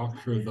as you walk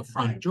through the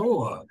front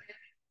door,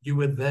 you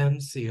would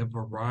then see a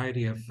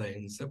variety of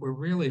things that were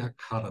really a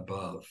cut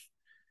above.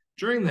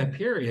 During that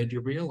period, you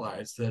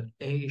realize that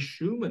A.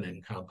 Schumann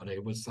and Company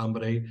was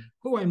somebody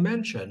who I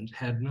mentioned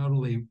had not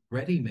only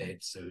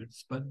ready-made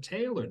suits, but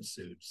tailored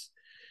suits.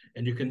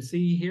 And you can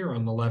see here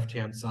on the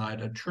left-hand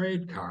side a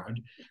trade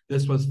card.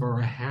 This was for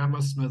a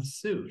Hammersmith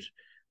suit.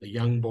 The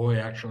young boy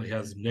actually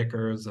has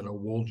knickers and a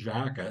wool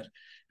jacket.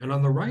 And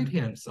on the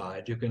right-hand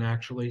side, you can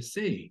actually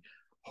see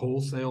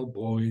wholesale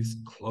boys'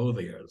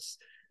 clothiers.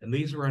 And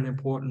these were an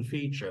important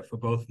feature for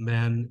both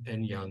men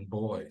and young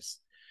boys.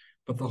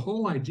 But the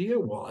whole idea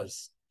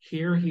was,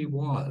 here he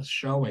was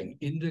showing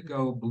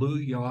indigo, blue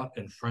yacht,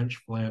 and French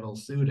flannel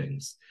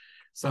suitings,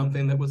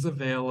 something that was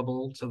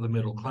available to the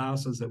middle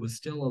classes. It was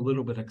still a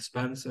little bit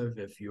expensive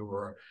if you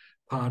were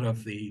part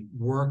of the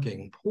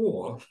working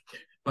poor.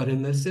 But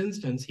in this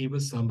instance, he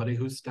was somebody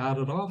who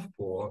started off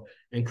poor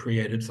and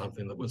created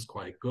something that was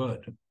quite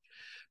good.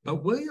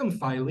 But William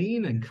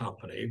Filene and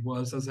Company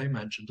was, as I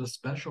mentioned, a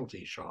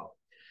specialty shop.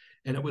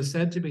 And it was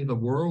said to be the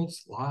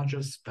world's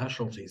largest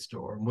specialty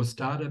store and was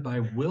started by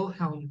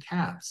Wilhelm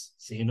Katz,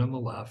 seen on the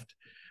left,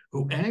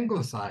 who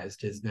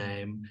anglicized his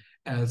name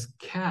as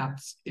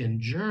Katz in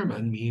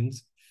German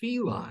means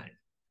feline.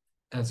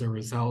 As a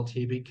result,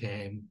 he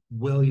became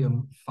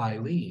William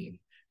Filene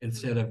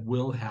instead of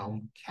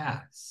Wilhelm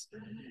Katz.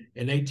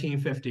 In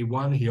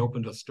 1851, he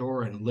opened a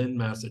store in Lynn,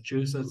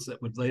 Massachusetts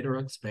that would later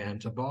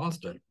expand to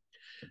Boston.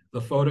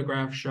 The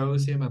photograph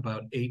shows him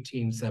about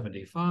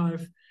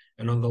 1875,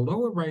 and on the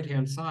lower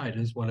right-hand side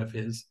is one of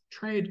his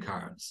trade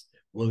cards,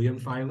 William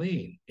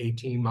Filene,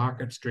 18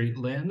 Market Street,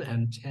 Lynn,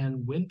 and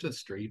 10 Winter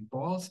Street,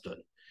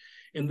 Boston.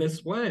 In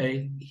this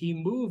way, he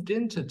moved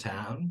into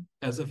town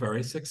as a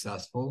very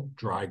successful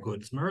dry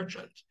goods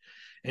merchant,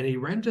 and he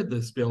rented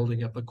this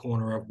building at the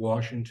corner of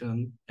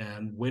Washington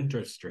and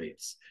Winter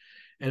Streets.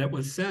 And it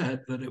was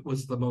said that it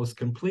was the most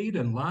complete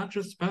and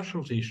largest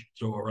specialty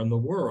store in the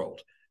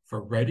world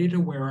for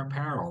ready-to-wear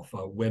apparel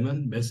for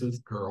women, misses,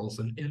 girls,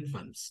 and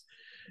infants.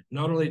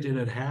 Not only did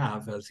it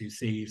have, as you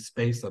see,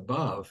 space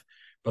above,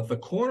 but the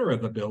corner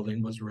of the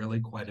building was really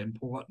quite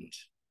important.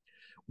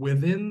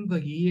 Within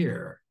the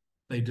year,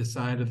 they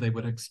decided they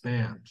would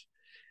expand.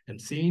 And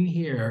seen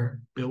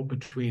here, built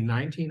between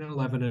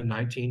 1911 and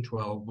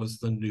 1912, was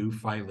the new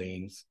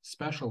Filene's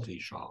specialty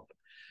shop.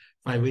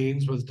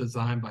 Filene's was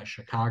designed by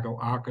Chicago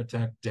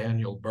architect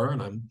Daniel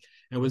Burnham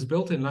and was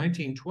built in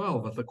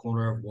 1912 at the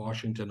corner of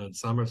Washington and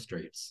Summer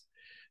Streets.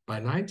 By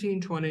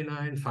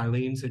 1929,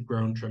 Filene's had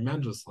grown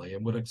tremendously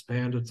and would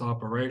expand its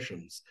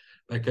operations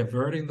by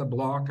converting the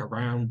block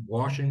around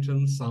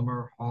Washington,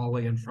 Summer,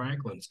 Hawley, and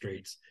Franklin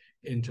Streets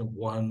into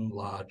one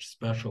large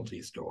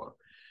specialty store.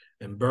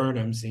 And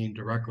Burnham, seen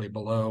directly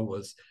below,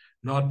 was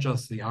not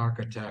just the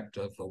architect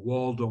of the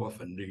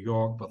Waldorf in New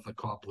York, but the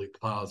Copley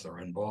Plaza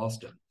in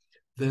Boston.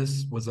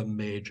 This was a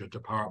major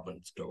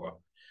department store.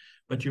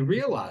 But you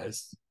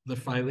realize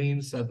that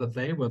Filene said that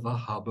they were the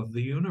hub of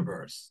the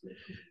universe.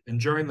 And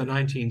during the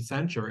 19th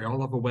century,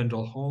 Oliver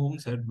Wendell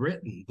Holmes had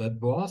written that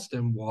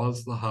Boston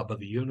was the hub of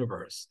the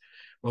universe.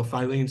 Well,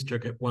 Filene's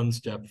took it one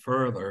step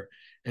further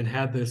and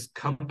had this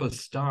compass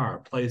star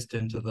placed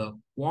into the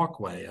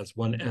walkway as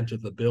one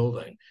entered the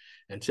building.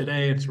 And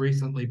today it's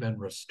recently been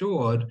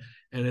restored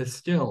and is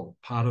still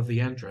part of the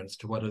entrance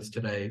to what is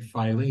today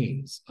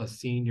Filene's, a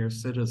senior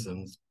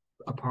citizens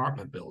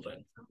apartment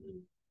building.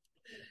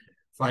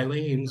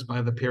 Filene's,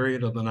 by the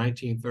period of the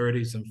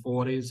 1930s and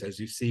 40s, as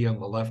you see on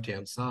the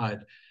left-hand side,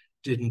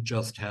 didn't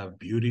just have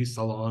beauty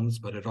salons,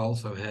 but it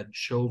also had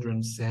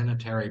children's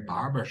sanitary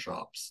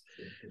barbershops.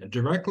 And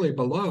directly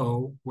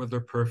below were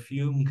the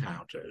perfume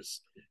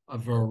counters, a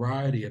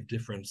variety of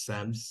different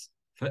scents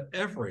for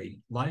every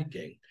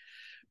liking.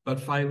 But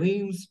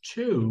Filene's,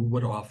 too,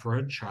 would offer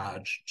a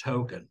charge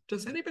token.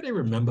 Does anybody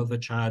remember the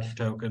charge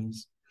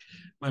tokens?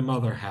 My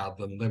mother had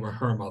them. They were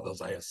her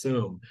mother's, I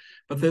assume.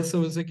 But this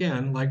was,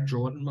 again, like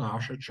Jordan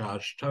Marsh, a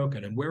charge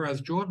token. And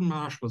whereas Jordan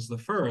Marsh was the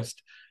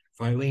first,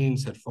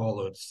 Filene's had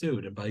followed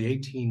suit, and by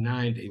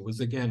 1890 was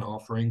again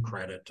offering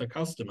credit to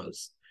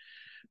customers.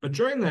 But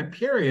during that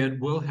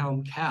period,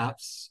 Wilhelm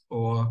Katz,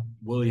 or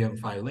William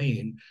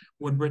Filene,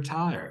 would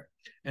retire,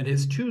 and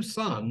his two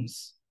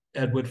sons,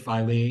 Edward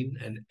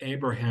Filene and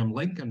Abraham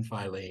Lincoln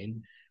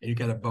Filene, and you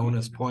get a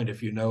bonus point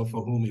if you know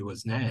for whom he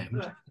was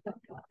named,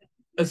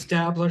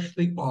 established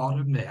the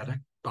automatic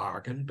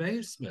bargain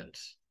basement.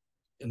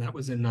 And that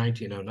was in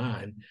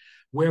 1909,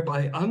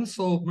 whereby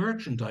unsold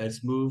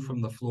merchandise moved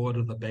from the floor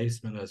to the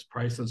basement as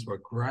prices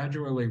were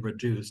gradually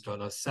reduced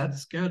on a set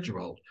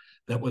schedule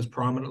that was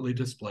prominently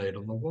displayed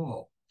on the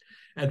wall.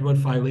 Edward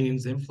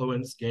Filene's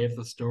influence gave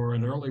the store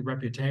an early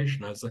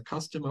reputation as a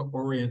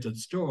customer-oriented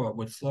store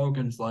with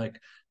slogans like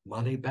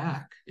money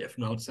back if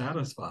not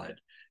satisfied.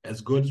 As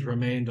goods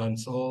remained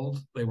unsold,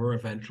 they were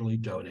eventually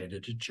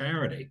donated to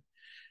charity.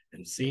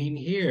 And seen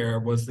here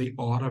was the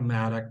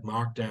automatic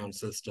markdown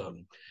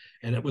system.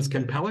 And it was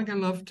compelling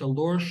enough to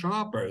lure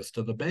shoppers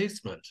to the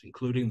basement,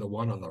 including the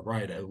one on the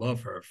right. I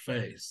love her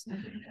face,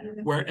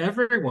 where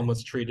everyone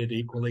was treated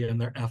equally in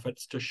their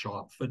efforts to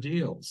shop for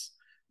deals.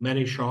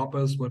 Many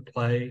shoppers would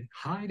play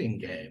hiding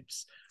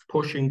games,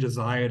 pushing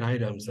desired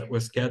items that were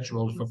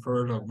scheduled for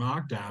further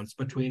markdowns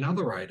between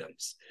other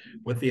items,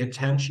 with the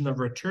intention of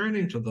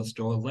returning to the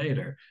store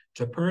later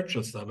to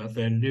purchase them at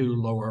their new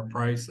lower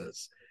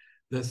prices.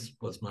 This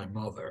was my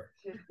mother.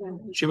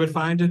 She would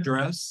find a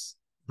dress,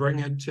 bring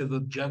it to the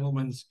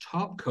gentleman's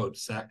top coat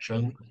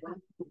section,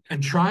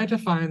 and try to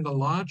find the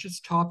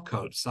largest top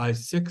coat,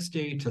 size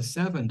 60 to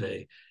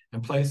 70,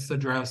 and place the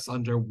dress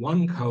under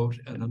one coat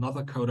and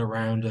another coat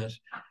around it.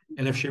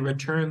 And if she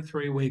returned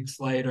 3 weeks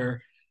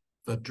later,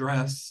 the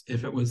dress,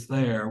 if it was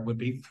there, would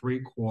be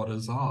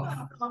 3/4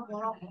 off.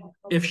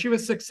 If she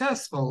was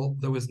successful,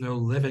 there was no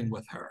living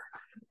with her.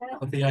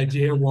 But the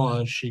idea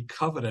was she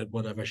coveted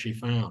whatever she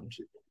found.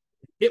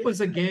 It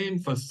was a game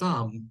for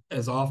some,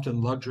 as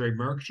often luxury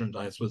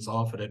merchandise was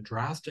offered at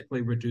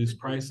drastically reduced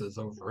prices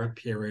over a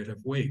period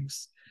of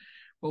weeks.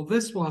 Well,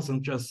 this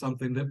wasn't just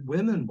something that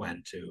women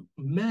went to.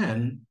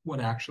 Men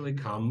would actually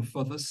come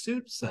for the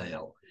suit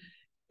sale.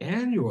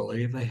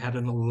 Annually, they had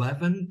an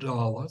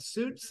 $11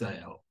 suit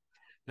sale.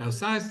 Now,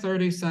 size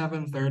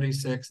 37,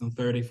 36, and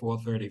 34,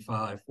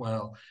 35,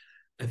 well,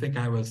 I think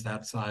I was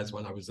that size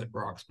when I was at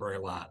Roxbury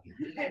Latin.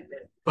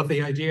 But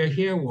the idea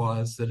here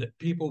was that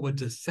people would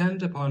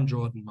descend upon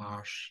Jordan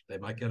Marsh. They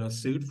might get a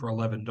suit for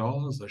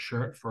 $11, a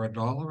shirt for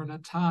 $1, and a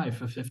tie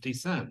for 50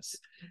 cents.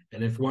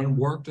 And if one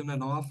worked in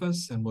an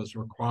office and was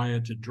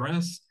required to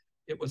dress,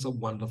 it was a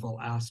wonderful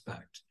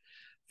aspect.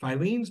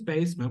 Filene's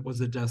basement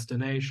was a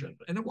destination,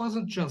 and it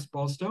wasn't just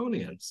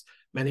Bostonians.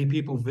 Many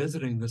people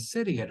visiting the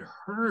city had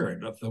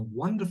heard of the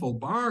wonderful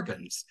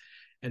bargains,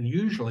 and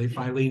usually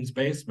Filene's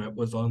basement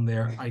was on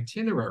their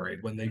itinerary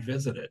when they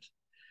visited.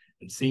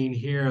 And seen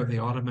here, the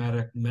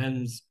automatic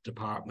men's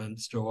department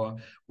store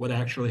would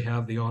actually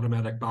have the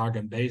automatic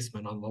bargain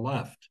basement on the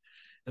left.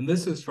 And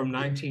this is from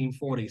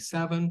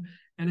 1947.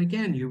 And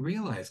again, you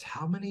realized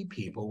how many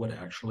people would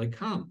actually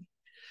come.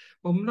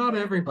 Well, not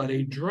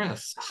everybody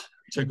dressed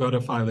to go to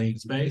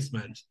Filene's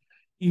basement.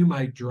 You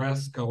might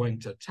dress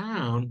going to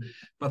town,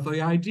 but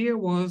the idea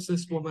was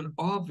this woman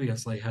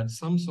obviously had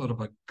some sort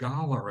of a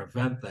gala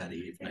event that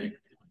evening.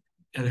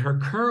 And her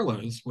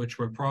curlers, which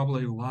were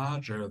probably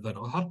larger than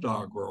a hot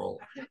dog roll,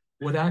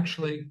 would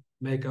actually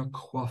make a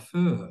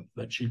coiffure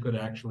that she could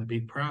actually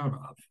be proud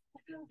of.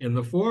 In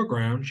the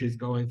foreground, she's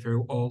going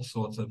through all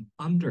sorts of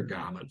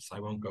undergarments. I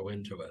won't go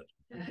into it.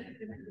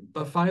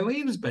 But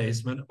Filene's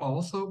Basement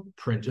also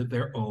printed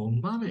their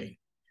own money.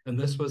 And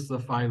this was the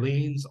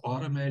Filene's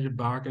Automated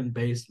Bargain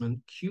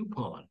Basement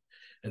coupon.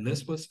 And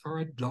this was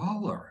for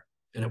 $1.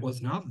 And it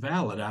was not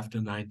valid after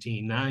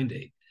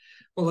 1990.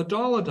 Well,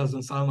 $1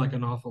 doesn't sound like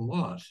an awful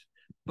lot,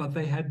 but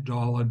they had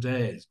dollar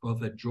days,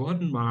 both at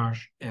Jordan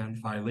Marsh and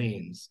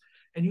Filene's.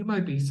 And you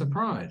might be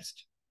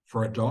surprised.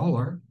 For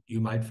 $1,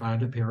 you might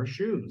find a pair of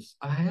shoes,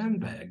 a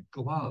handbag,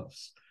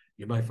 gloves.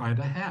 You might find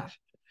a hat.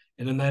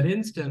 And in that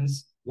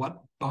instance,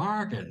 what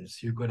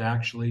bargains you could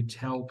actually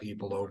tell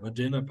people over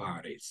dinner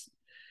parties.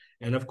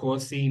 And of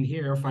course, seen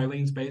here,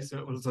 Filene's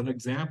Basement was an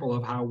example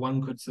of how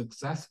one could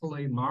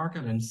successfully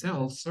market and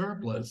sell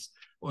surplus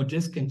or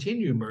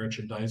discontinue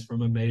merchandise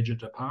from a major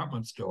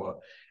department store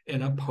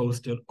in a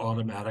posted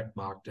automatic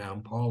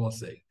markdown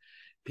policy.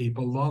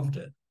 People loved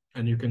it.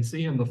 And you can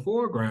see in the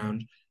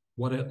foreground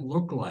what it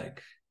looked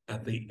like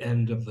at the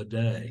end of the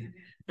day.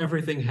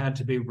 Everything had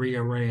to be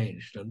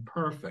rearranged and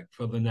perfect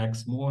for the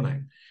next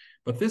morning.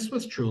 But this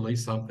was truly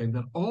something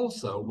that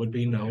also would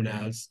be known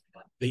as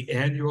the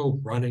annual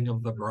running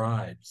of the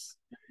brides.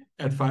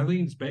 And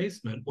Filene's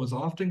Basement was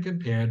often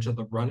compared to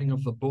the running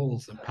of the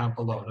bulls in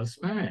Pamplona,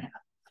 Spain.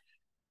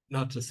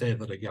 Not to say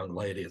that a young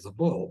lady is a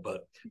bull,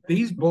 but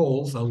these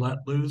bulls are let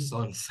loose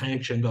on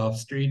sanctioned off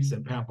streets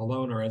in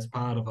Pamplona as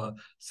part of a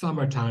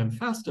summertime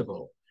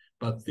festival.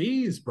 But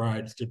these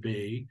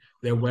brides-to-be,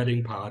 their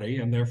wedding party,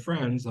 and their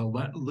friends are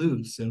let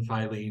loose in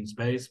Filene's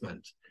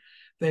Basement.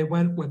 They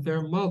went with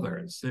their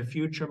mothers, their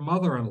future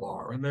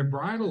mother-in-law, and their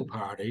bridal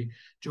party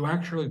to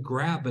actually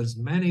grab as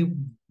many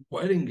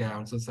wedding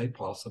gowns as they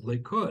possibly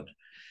could.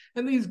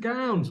 And these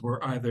gowns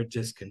were either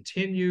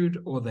discontinued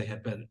or they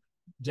had been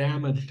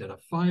damaged in a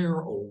fire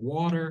or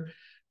water,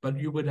 but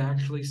you would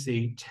actually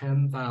see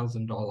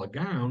 $10,000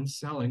 gowns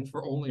selling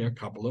for only a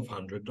couple of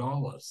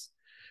 $100s.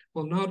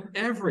 Well, not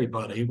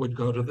everybody would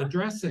go to the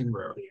dressing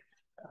room.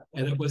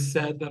 And it was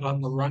said that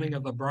on the running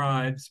of the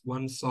brides,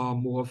 one saw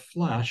more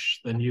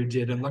flesh than you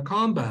did in the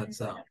combat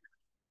zone.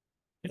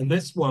 And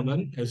this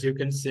woman, as you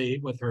can see,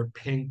 with her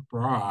pink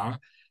bra,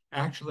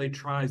 actually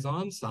tries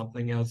on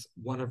something as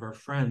one of her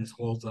friends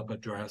holds up a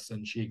dress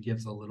and she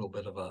gives a little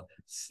bit of a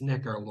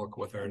snicker look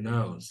with her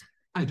nose.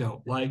 I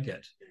don't like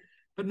it.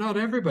 But not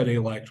everybody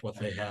liked what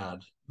they had.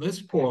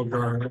 This poor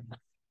girl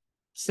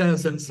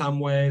says in some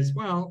ways,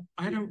 well,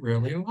 I don't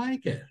really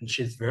like it. And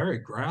she's very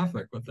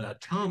graphic with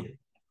that tongue.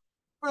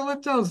 Well,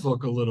 it does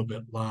look a little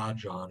bit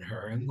large on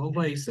her, and the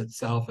lace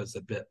itself is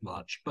a bit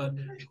much, but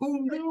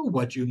who knew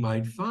what you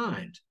might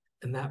find?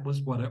 And that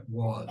was what it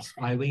was.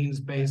 Filene's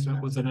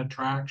Basement was an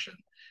attraction,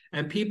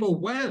 and people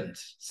went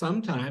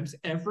sometimes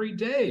every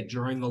day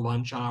during the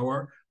lunch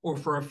hour or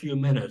for a few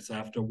minutes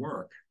after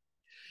work.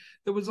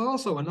 There was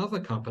also another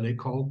company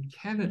called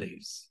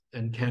Kennedy's,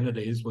 and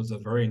Kennedy's was a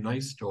very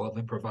nice store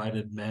that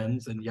provided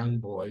men's and young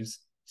boys'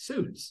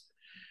 suits.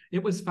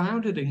 It was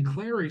founded in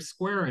Clary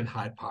Square in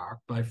Hyde Park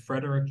by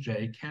Frederick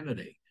J.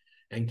 Kennedy,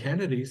 and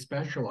Kennedy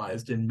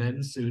specialized in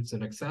men's suits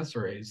and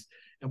accessories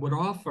and would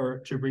offer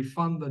to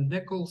refund the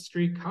nickel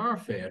streetcar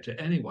fare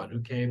to anyone who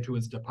came to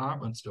his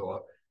department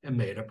store and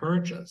made a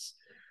purchase.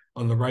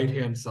 On the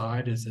right-hand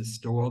side is his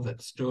store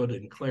that stood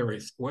in Clary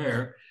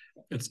Square.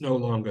 It's no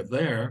longer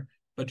there,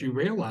 but you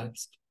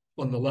realized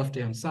on the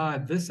left-hand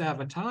side, this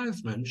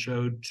advertisement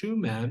showed two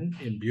men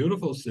in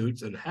beautiful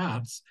suits and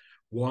hats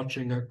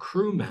watching a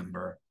crew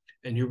member.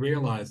 And you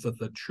realize that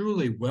the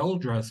truly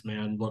well-dressed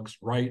man looks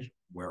right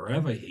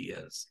wherever he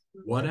is,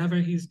 whatever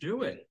he's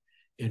doing,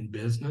 in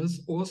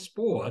business or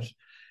sport.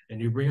 And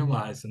you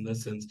realize in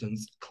this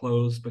instance,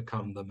 clothes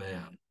become the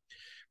man.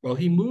 Well,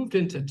 he moved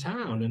into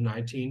town in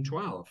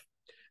 1912,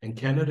 and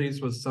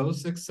Kennedy's was so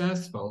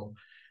successful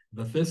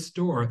that this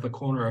store at the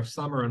corner of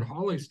Summer and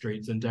Holly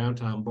Streets in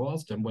downtown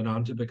Boston went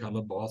on to become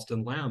a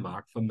Boston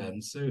landmark for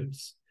men's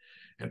suits.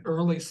 An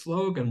early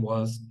slogan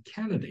was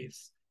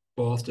Kennedy's,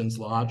 Boston's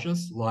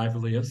largest,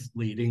 liveliest,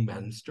 leading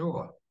men's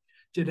store.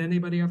 Did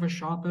anybody ever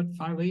shop at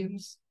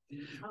Filene's?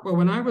 Well,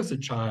 when I was a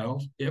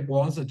child, it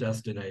was a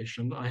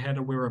destination. I had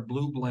to wear a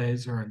blue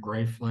blazer and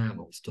gray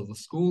flannels to the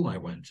school I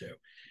went to.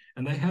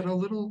 And they had a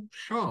little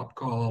shop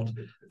called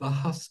the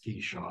Husky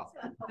Shop.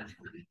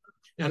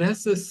 And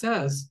as this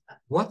says,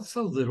 what's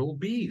a little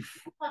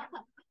beef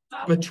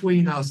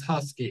between us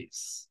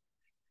Huskies?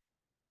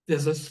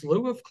 There's a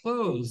slew of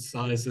clothes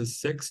sizes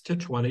 6 to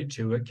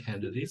 22 at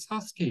Kennedy's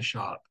Husky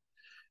Shop.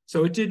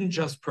 So it didn't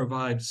just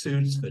provide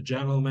suits for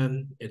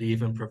gentlemen, it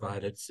even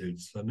provided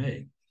suits for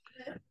me.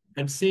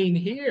 And seen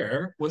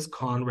here was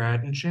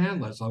Conrad and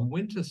Chandler's on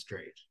Winter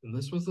Street. And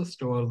this was a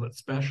store that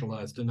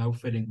specialized in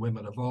outfitting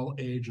women of all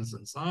ages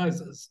and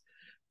sizes,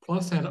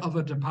 plus had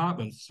other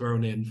departments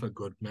thrown in for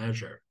good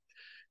measure.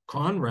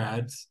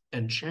 Conrad's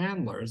and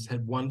Chandler's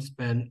had once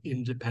been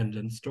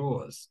independent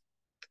stores,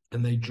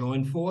 and they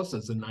joined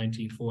forces in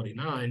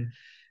 1949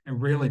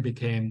 and really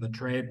became the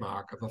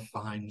trademark of a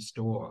fine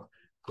store.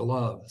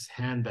 Gloves,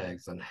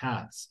 handbags, and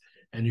hats.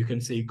 And you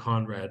can see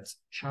Conrad's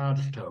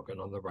charge token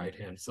on the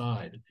right-hand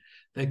side.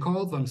 They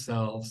called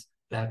themselves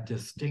that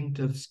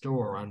distinctive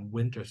store on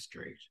Winter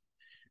Street.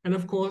 And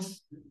of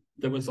course,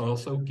 there was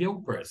also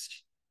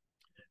Gilchrist.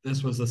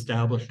 This was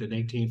established in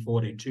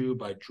 1842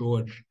 by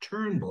George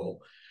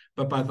Turnbull,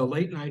 but by the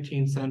late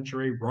 19th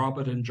century,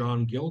 Robert and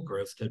John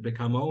Gilchrist had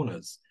become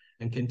owners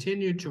and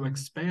continued to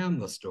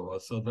expand the store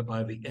so that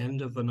by the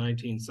end of the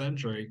 19th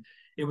century,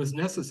 it was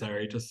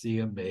necessary to see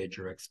a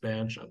major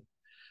expansion.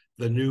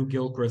 The new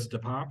Gilchrist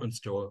department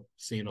store,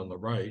 seen on the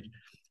right,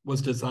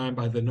 was designed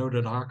by the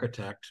noted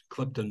architect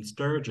Clifton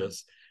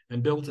Sturgis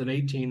and built in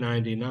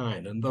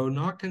 1899. And though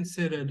not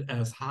considered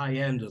as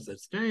high-end as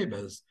its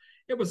neighbors,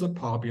 it was a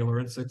popular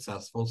and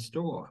successful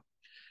store.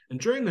 And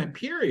during that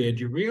period,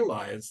 you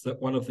realize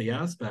that one of the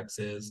aspects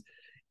is,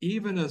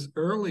 even as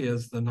early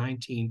as the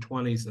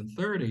 1920s and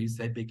 30s,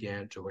 they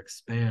began to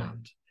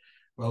expand.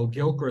 Well,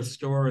 Gilchrist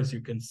store, as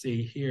you can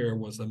see here,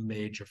 was a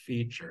major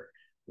feature.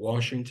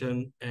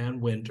 Washington and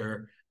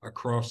Winter,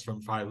 across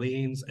from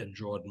Filene's and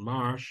Jordan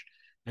Marsh.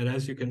 And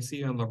as you can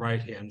see on the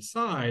right-hand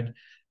side,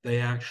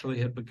 they actually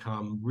had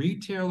become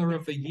Retailer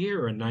of the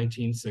Year in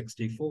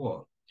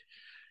 1964.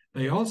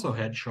 They also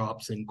had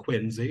shops in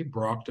Quincy,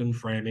 Brockton,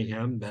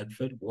 Framingham,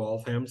 Medford,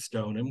 Waltham,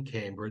 Stoneham,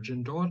 Cambridge,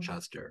 and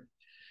Dorchester.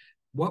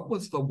 What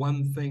was the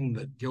one thing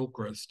that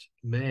Gilchrist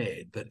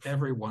made that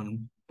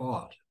everyone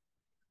bought?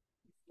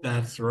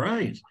 That's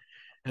right.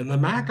 And the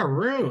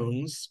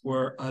macaroons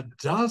were a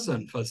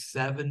dozen for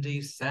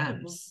 70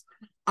 cents.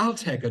 I'll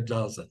take a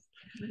dozen.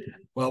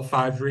 Well,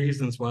 5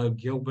 reasons why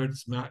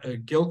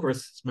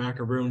Gilchrist's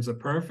macaroons are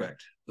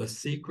perfect. The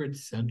secret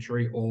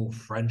century-old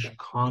French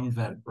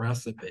convent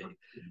recipe.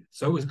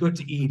 So it was good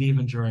to eat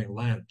even during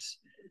Lent.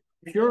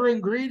 Pure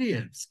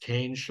ingredients: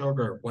 cane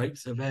sugar,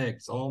 whites of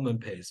eggs,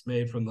 almond paste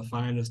made from the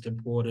finest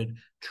imported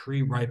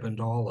tree-ripened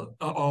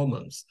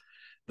almonds.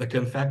 The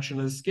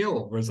confectioner's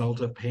skill,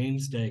 result of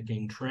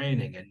painstaking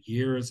training and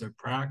years of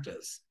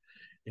practice.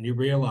 And you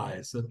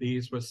realize that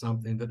these were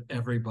something that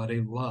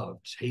everybody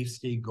loved: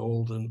 tasty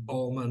golden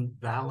almond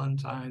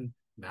Valentine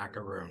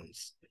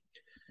macaroons.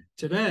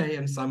 Today,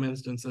 in some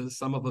instances,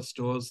 some of the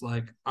stores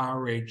like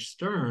R.H.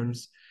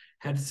 Stearns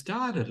had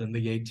started in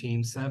the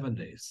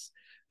 1870s.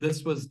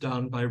 This was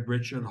done by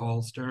Richard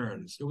Hall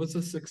Stearns, who was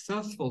a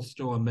successful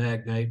store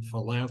magnate,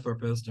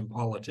 philanthropist, and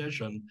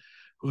politician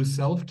whose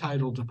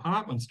self-titled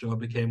department store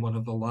became one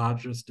of the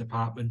largest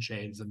department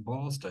chains in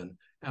Boston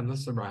and the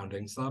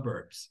surrounding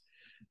suburbs.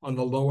 On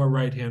the lower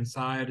right-hand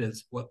side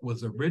is what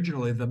was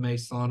originally the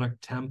Masonic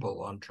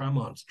Temple on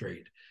Tremont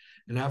Street.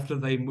 And after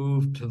they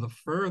moved to the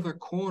further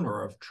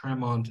corner of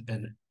Tremont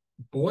and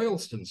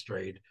Boylston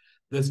Street,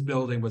 this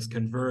building was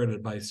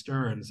converted by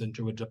Stearns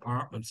into a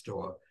department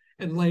store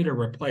and later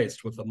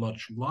replaced with a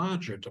much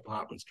larger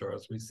department store,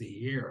 as we see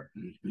here.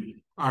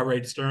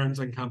 R.H. Stearns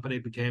and Company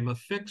became a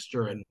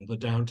fixture in the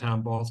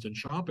downtown Boston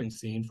shopping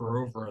scene for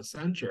over a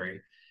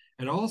century,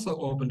 and also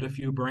opened a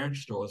few branch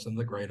stores in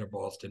the greater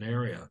Boston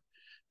area.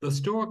 The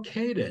store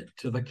catered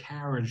to the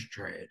carriage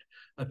trade,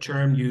 a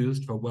term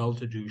used for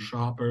well-to-do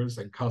shoppers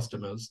and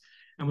customers,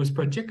 and was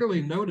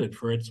particularly noted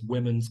for its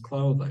women's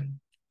clothing.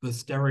 The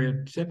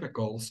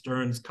stereotypical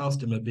Stearns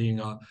customer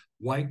being a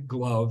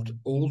white-gloved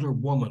older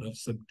woman of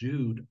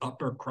subdued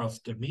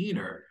upper-crust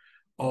demeanor,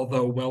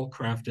 although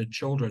well-crafted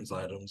children's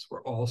items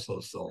were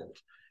also sold,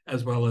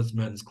 as well as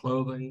men's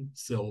clothing,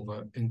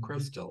 silver, and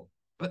crystal,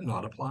 but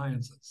not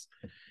appliances.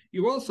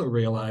 You also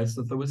realize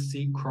that there was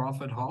C.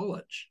 Crawford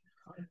Haulage.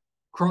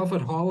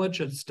 Crawford Haulage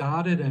had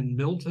started in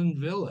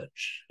Milton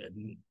Village,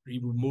 and he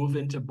would move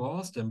into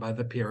Boston by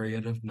the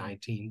period of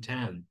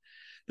 1910.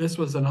 This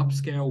was an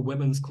upscale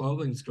women's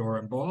clothing store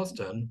in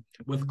Boston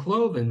with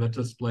clothing that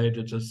displayed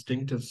a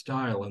distinctive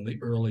style in the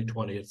early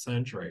 20th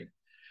century.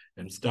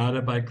 And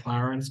started by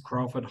Clarence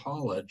Crawford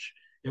Haulage,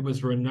 it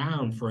was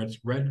renowned for its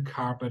red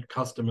carpet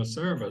customer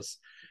service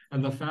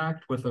and the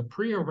fact with a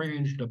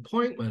prearranged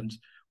appointment,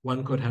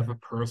 one could have a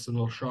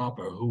personal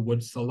shopper who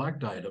would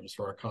select items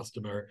for a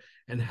customer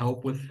and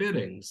help with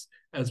fittings,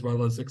 as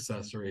well as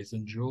accessories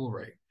and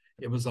jewelry.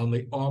 It was on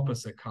the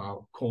opposite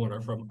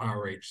corner from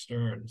R.H.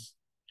 Stearns.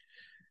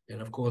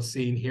 And of course,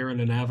 seen here in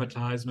an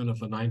advertisement of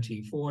the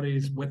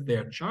 1940s with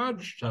their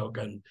charge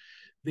token,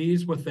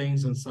 these were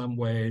things in some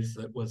ways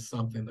that was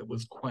something that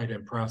was quite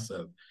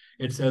impressive.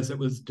 It says it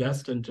was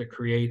destined to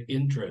create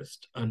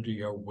interest under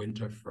your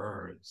winter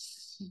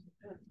furs.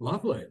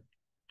 Lovely.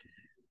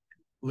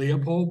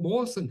 Leopold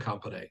Morse and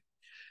Company.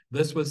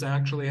 This was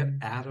actually at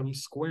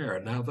Adams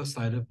Square, now the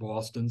site of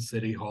Boston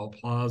City Hall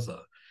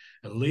Plaza.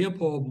 And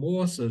Leopold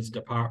Morse's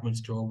department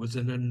store was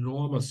an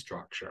enormous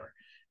structure.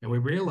 And we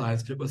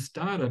realized it was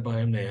started by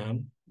a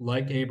man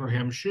like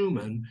Abraham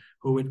Schumann,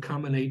 who had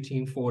come in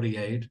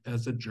 1848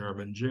 as a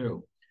German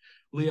Jew.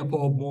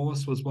 Leopold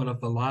Morse was one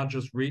of the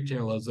largest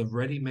retailers of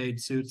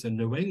ready-made suits in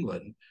New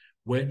England,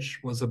 which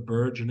was a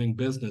burgeoning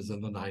business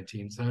in the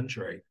 19th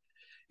century.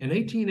 In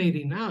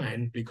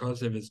 1889,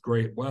 because of his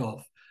great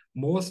wealth,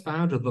 Morse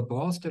founded the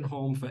Boston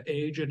Home for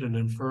Aged and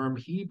Infirm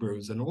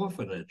Hebrews, an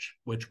orphanage,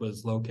 which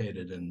was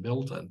located in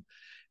Milton,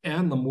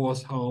 and the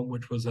Morse Home,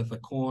 which was at the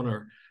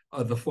corner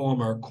of the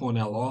former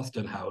Cornell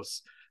Austin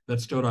House that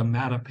stood on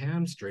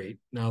Mattapan Street,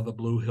 now the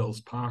Blue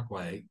Hills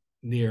Parkway,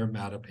 near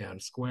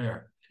Mattapan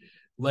Square.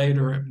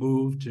 Later, it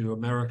moved to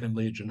American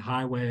Legion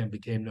Highway and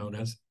became known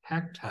as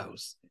Hecht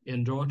House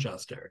in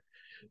Dorchester.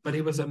 But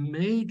he was a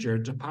major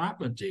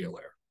department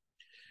dealer.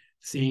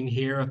 Seen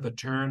here at the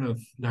turn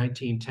of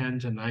 1910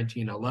 to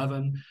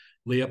 1911,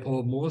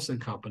 Leopold Morse and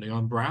Company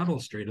on Brattle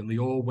Street in the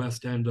old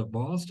West End of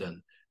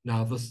Boston,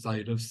 now the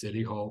site of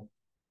City Hall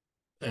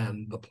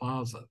and the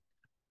Plaza.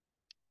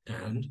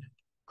 And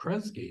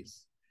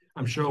Kresge's.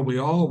 I'm sure we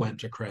all went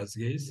to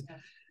Kresge's.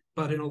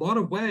 But in a lot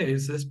of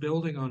ways, this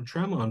building on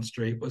Tremont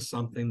Street was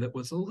something that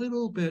was a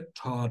little bit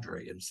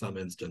tawdry in some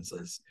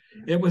instances.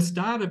 It was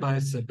started by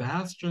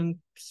Sebastian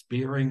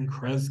Spearing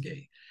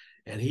Kresge,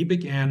 and he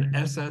began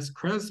SS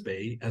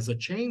Cresby as a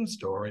chain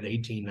store in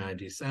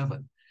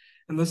 1897.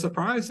 And the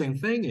surprising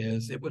thing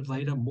is, it would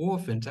later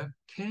morph into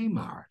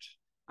Kmart.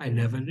 I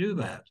never knew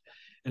that.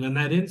 And in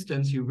that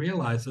instance, you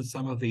realize that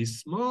some of these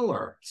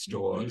smaller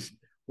stores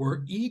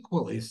were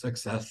equally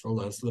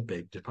successful as the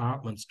big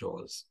department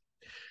stores.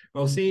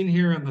 Well, seen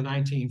here in the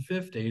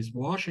 1950s,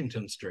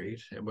 Washington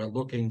Street, and we're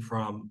looking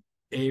from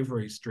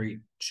Avery Street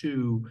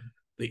to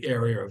the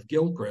area of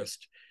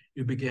Gilchrist,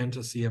 you begin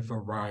to see a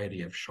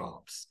variety of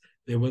shops.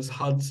 There was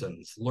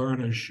Hudson's,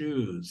 Lerner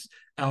Shoes,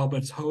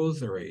 Albert's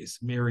Hosieries,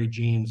 Mary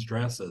Jean's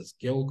Dresses,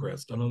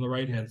 Gilchrist, and on the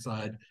right-hand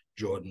side,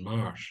 Jordan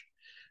Marsh.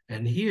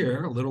 And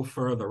here, a little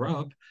further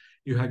up,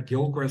 you had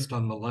Gilchrist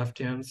on the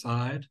left-hand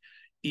side,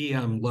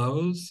 E.M.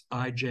 Lowe's,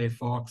 I.J.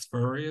 Fox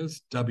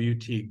Furriers,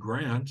 W.T.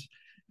 Grant,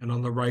 and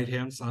on the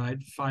right-hand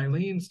side,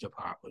 Filene's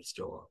department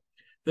store.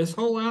 This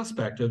whole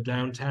aspect of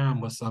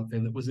downtown was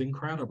something that was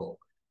incredible.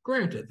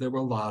 Granted, there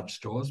were large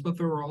stores, but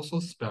there were also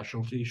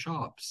specialty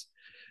shops.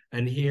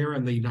 And here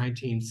in the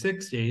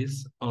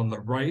 1960s, on the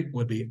right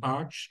would be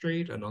Arch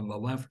Street, and on the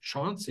left,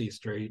 Chauncey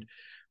Street.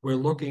 We're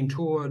looking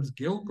towards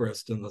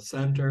Gilchrist in the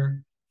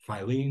center,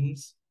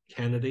 Filene's,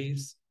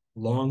 Kennedy's,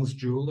 Long's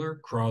Jeweler,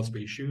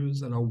 Crosby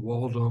Shoes, and a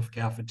Waldorf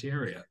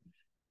cafeteria.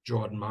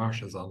 Jordan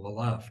Marsh is on the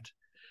left.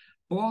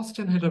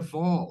 Boston had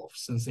evolved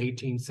since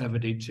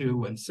 1872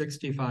 when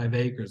 65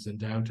 acres in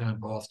downtown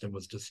Boston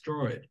was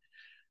destroyed.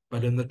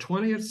 But in the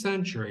 20th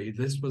century,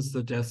 this was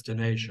the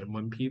destination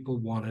when people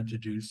wanted to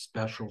do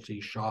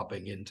specialty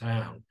shopping in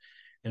town.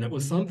 And it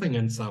was something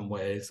in some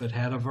ways that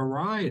had a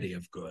variety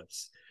of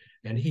goods.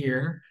 And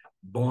here,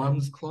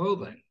 Bond's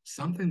Clothing,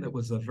 something that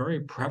was a very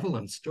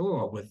prevalent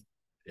store with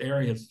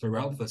areas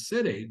throughout the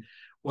city,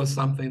 was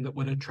something that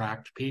would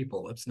attract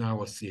people. It's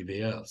now a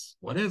CVS.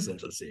 What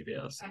isn't a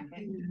CVS?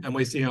 And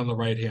we see on the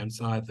right-hand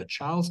side the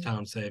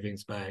Charlestown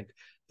Savings Bank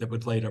that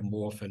would later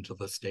morph into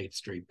the State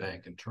Street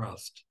Bank and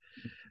Trust.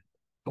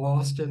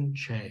 Boston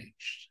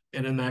changed.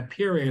 And in that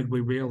period, we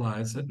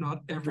realized that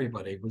not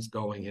everybody was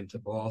going into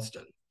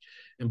Boston.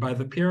 And by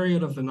the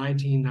period of the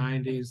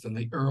 1990s and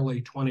the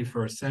early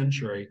 21st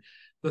century,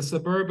 the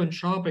suburban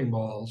shopping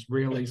malls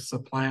really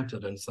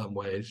supplanted in some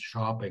ways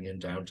shopping in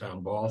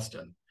downtown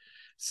Boston.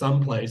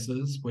 Some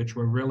places, which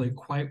were really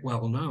quite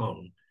well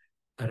known,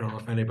 I don't know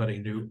if anybody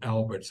knew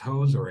Albert's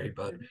Hosiery,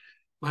 but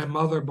my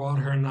mother bought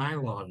her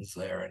nylons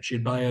there, and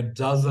she'd buy a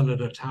dozen at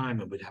a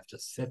time, and we'd have to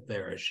sit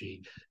there as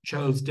she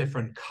chose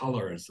different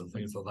colors and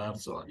things of that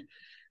sort.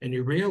 And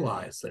you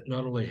realize that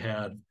not only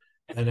had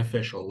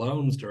beneficial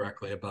loans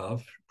directly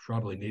above,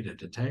 probably needed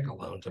to take a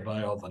loan to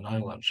buy all the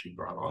nylon she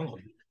brought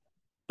home,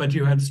 but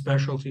you had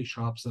specialty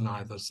shops on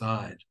either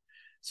side.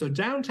 So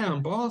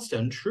downtown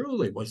Boston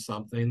truly was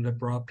something that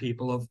brought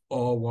people of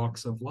all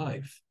walks of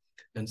life.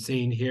 And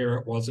seen here,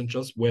 it wasn't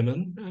just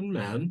women and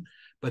men,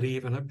 but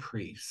even a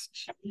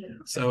priest.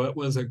 So it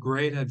was a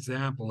great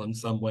example in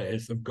some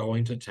ways of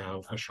going to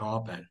town for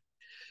shopping.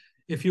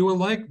 If you were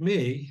like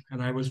me,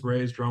 and I was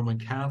raised Roman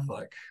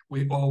Catholic,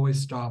 we always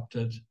stopped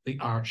at the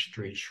Arch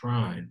Street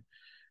Shrine.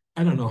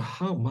 I don't know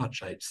how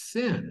much I'd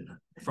sin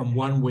from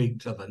one week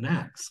to the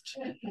next,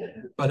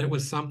 but it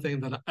was something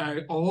that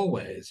I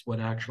always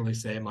would actually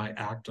say my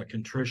act of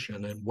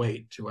contrition and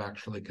wait to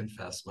actually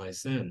confess my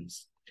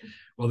sins.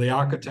 Well, the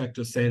architect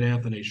of St.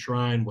 Anthony's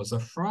Shrine was a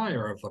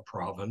friar of the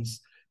province,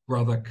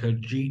 Brother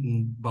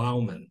Cajetan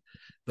Bauman.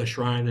 The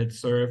shrine had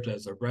served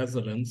as a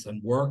residence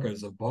and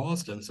workers of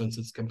Boston since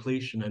its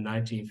completion in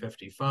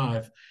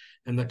 1955,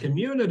 and the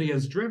community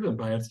is driven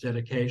by its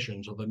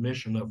dedication to the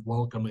mission of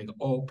welcoming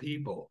all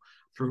people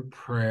through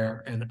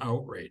prayer and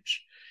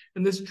outreach.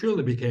 And this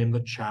truly became the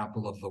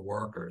chapel of the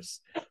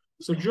workers.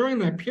 So during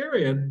that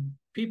period,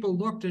 people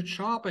looked at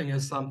shopping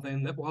as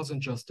something that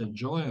wasn't just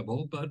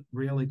enjoyable, but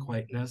really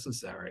quite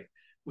necessary.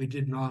 We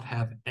did not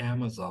have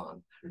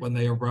Amazon when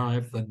they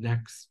arrived the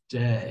next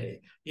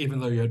day, even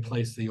though you had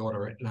placed the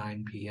order at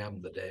 9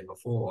 p.m. the day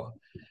before.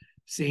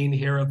 Seen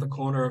here at the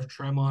corner of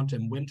Tremont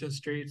and Winter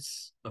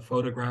Streets, the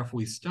photograph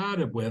we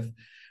started with,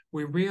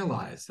 we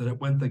realized that it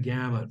went the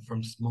gamut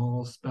from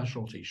small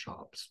specialty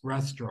shops,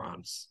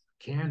 restaurants,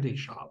 candy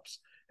shops,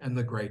 and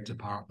the great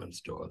department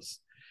stores.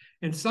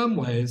 In some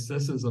ways,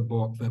 this is a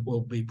book that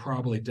will be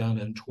probably done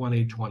in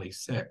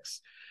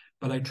 2026.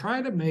 But I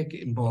try to make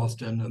in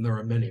Boston, and there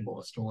are many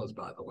more stores,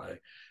 by the way,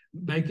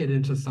 make it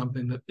into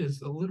something that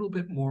is a little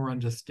bit more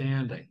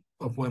understanding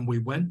of when we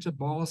went to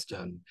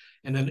Boston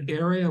in an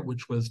area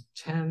which was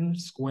 10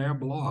 square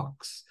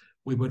blocks,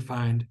 we would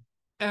find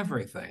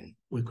everything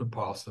we could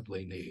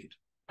possibly need.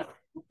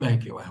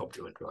 Thank you. I hope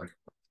you enjoyed it.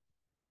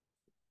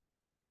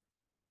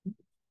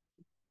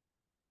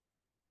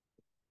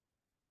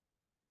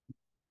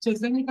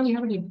 Does anybody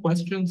have any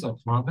questions or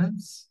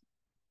comments?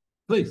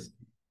 Please.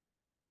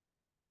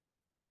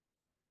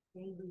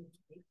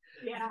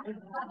 Yeah.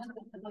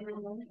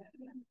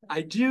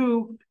 I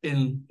do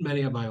in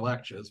many of my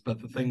lectures, but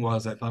the thing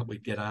was, I thought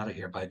we'd get out of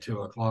here by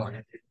 2 o'clock.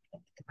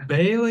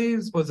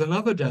 Bailey's was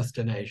another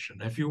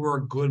destination. If you were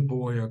a good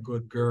boy or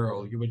good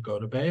girl, you would go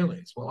to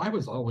Bailey's. Well, I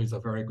was always a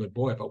very good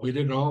boy, but we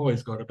didn't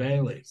always go to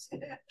Bailey's.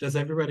 Does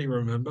everybody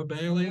remember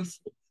Bailey's?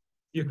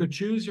 You could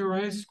choose your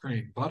ice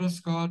cream,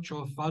 butterscotch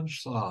or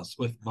fudge sauce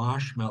with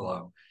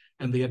marshmallow,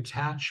 and the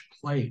attached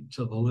plate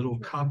to the little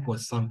cup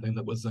was something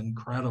that was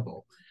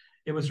incredible.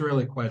 It was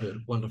really quite a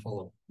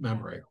wonderful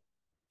memory.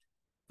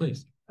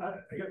 Please. I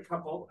got a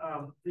couple.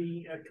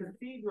 The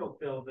cathedral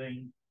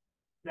building,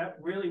 that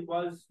really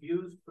was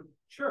used for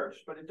church,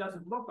 but it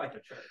doesn't look like a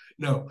church.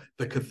 No,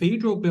 the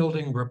cathedral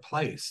building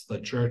replaced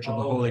the Church of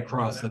the Holy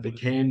Cross that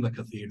became the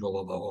Cathedral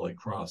of the Holy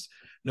Cross.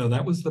 No,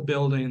 that was the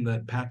building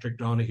that Patrick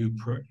Donahue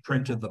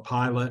printed the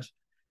pilot,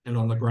 and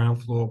on the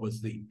ground floor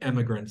was the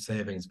Emigrant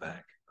Savings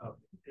Bank. Oh,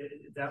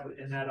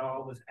 that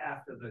all was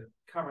after the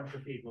current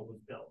cathedral was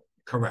built.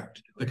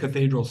 Correct. The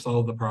cathedral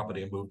sold the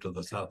property and moved to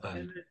the south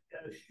end.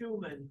 And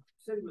Schumann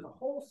said he was a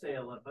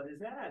wholesaler, but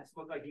his ads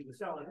looked like he was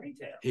selling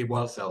retail. He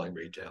was selling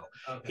retail.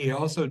 Okay. He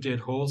also did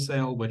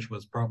wholesale, which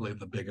was probably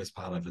the biggest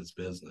part of his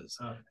business.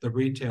 Okay. The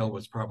retail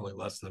was probably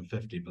less than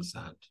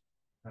 50%.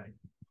 Right.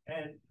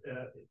 And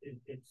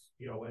it's,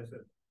 you know, as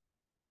a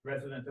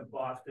resident of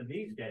Boston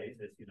these days,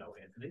 as you know,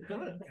 Anthony,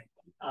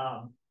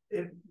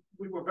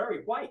 we were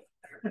very white.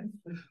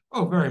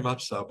 Oh, very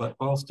much so. But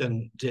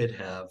Boston did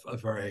have a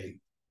very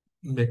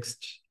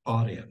mixed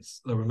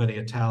audience. There were many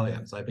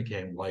Italians. I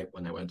became white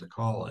when I went to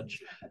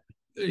college.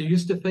 I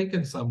used to think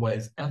in some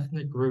ways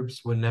ethnic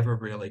groups were never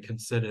really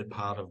considered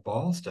part of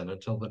Boston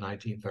until the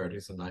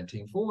 1930s and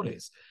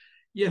 1940s.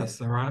 Yes,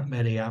 there aren't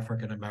many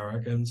African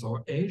Americans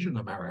or Asian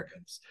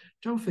Americans.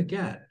 Don't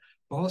forget,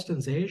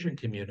 Boston's Asian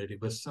community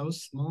was so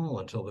small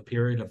until the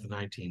period of the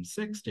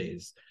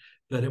 1960s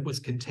that it was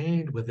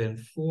contained within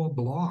 4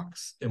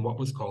 blocks in what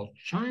was called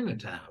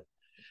Chinatown.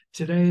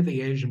 Today,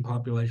 the Asian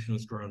population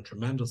has grown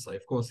tremendously.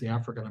 Of course, the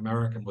African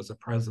American was a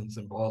presence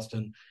in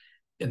Boston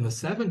in the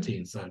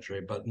 17th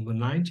century, but in the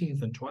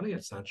 19th and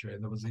 20th century,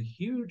 there was a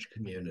huge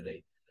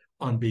community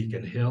on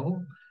Beacon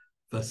Hill,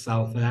 the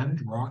South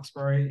End,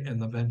 Roxbury,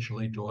 and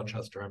eventually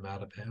Dorchester and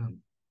Mattapan.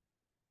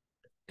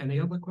 Any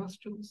other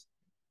questions?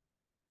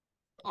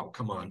 Oh,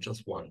 come on,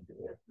 just one.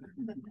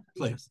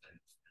 Please.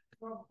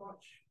 Not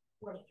much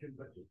question,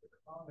 but just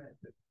a comment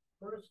that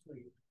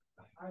firstly,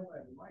 the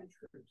highlight of my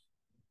trips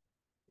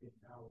is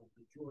how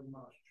the Jordan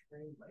Marsh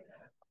train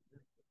layout.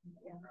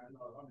 Yeah. I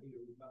know how many of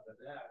you remember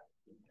that.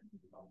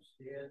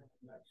 Upstairs,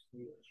 next to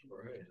it.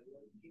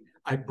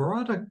 I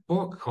brought a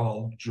book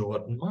called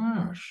Jordan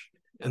Marsh,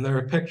 and there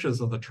are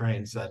pictures of the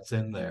train sets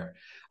in there.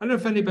 I don't know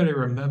if anybody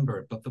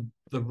remembered, but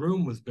the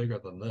room was bigger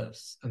than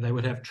this, and they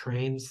would have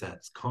train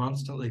sets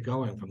constantly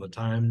going from the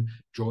time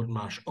Jordan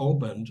Marsh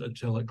opened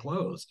until it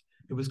closed.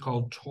 It was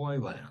called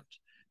Toyland.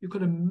 You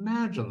could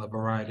imagine the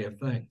variety of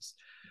things.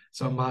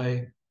 So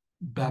my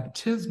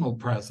baptismal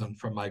present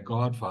from my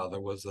godfather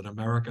was an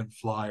American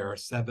Flyer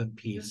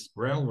 7-piece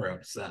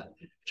railroad set,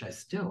 which I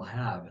still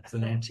have. It's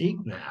an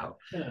antique now.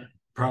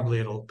 Probably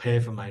it'll pay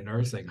for my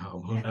nursing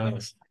home. Who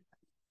knows?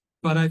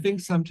 But I think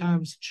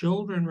sometimes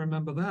children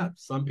remember that.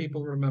 Some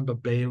people remember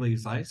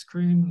Bailey's ice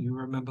cream. You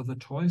remember the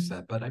toy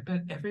set. But I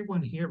bet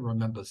everyone here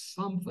remembers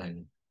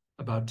something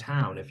about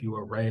town if you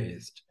were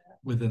raised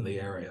within the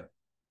area.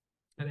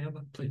 Any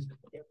other? Please.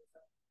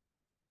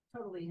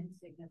 Totally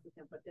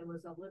insignificant, but there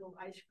was a little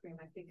ice cream.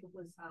 I think it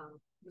was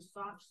the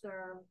soft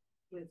serve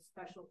with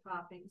special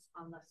toppings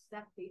on the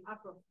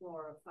upper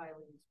floor of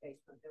Filene's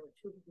basement. There were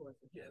 2 floors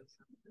of yes.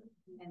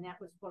 And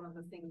that was one of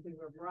the things we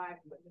were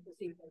bribed with. It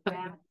was either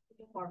that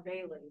or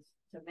Bailey's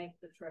to make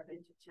the trip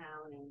into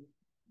town and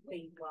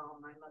wait while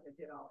my mother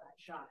did all that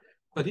shopping.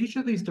 But each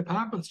of these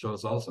department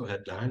stores also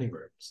had dining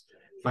rooms.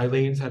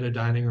 Filene's had a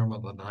dining room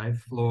on the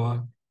 9th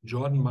floor.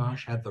 Jordan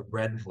Marsh had the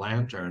Red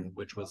Lantern,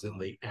 which was in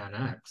the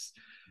annex.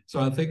 So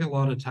I think a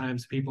lot of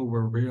times people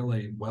were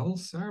really well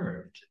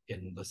served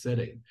in the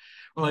city.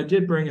 Well, I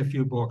did bring a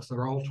few books.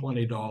 They're all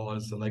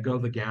 $20, and they go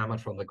the gamut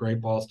from the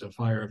Great Boston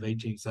Fire of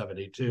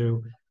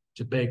 1872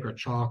 to Baker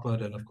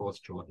Chocolate and, of course,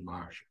 Jordan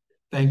Marsh.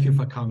 Thank you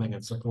for coming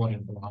and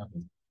supporting the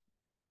library.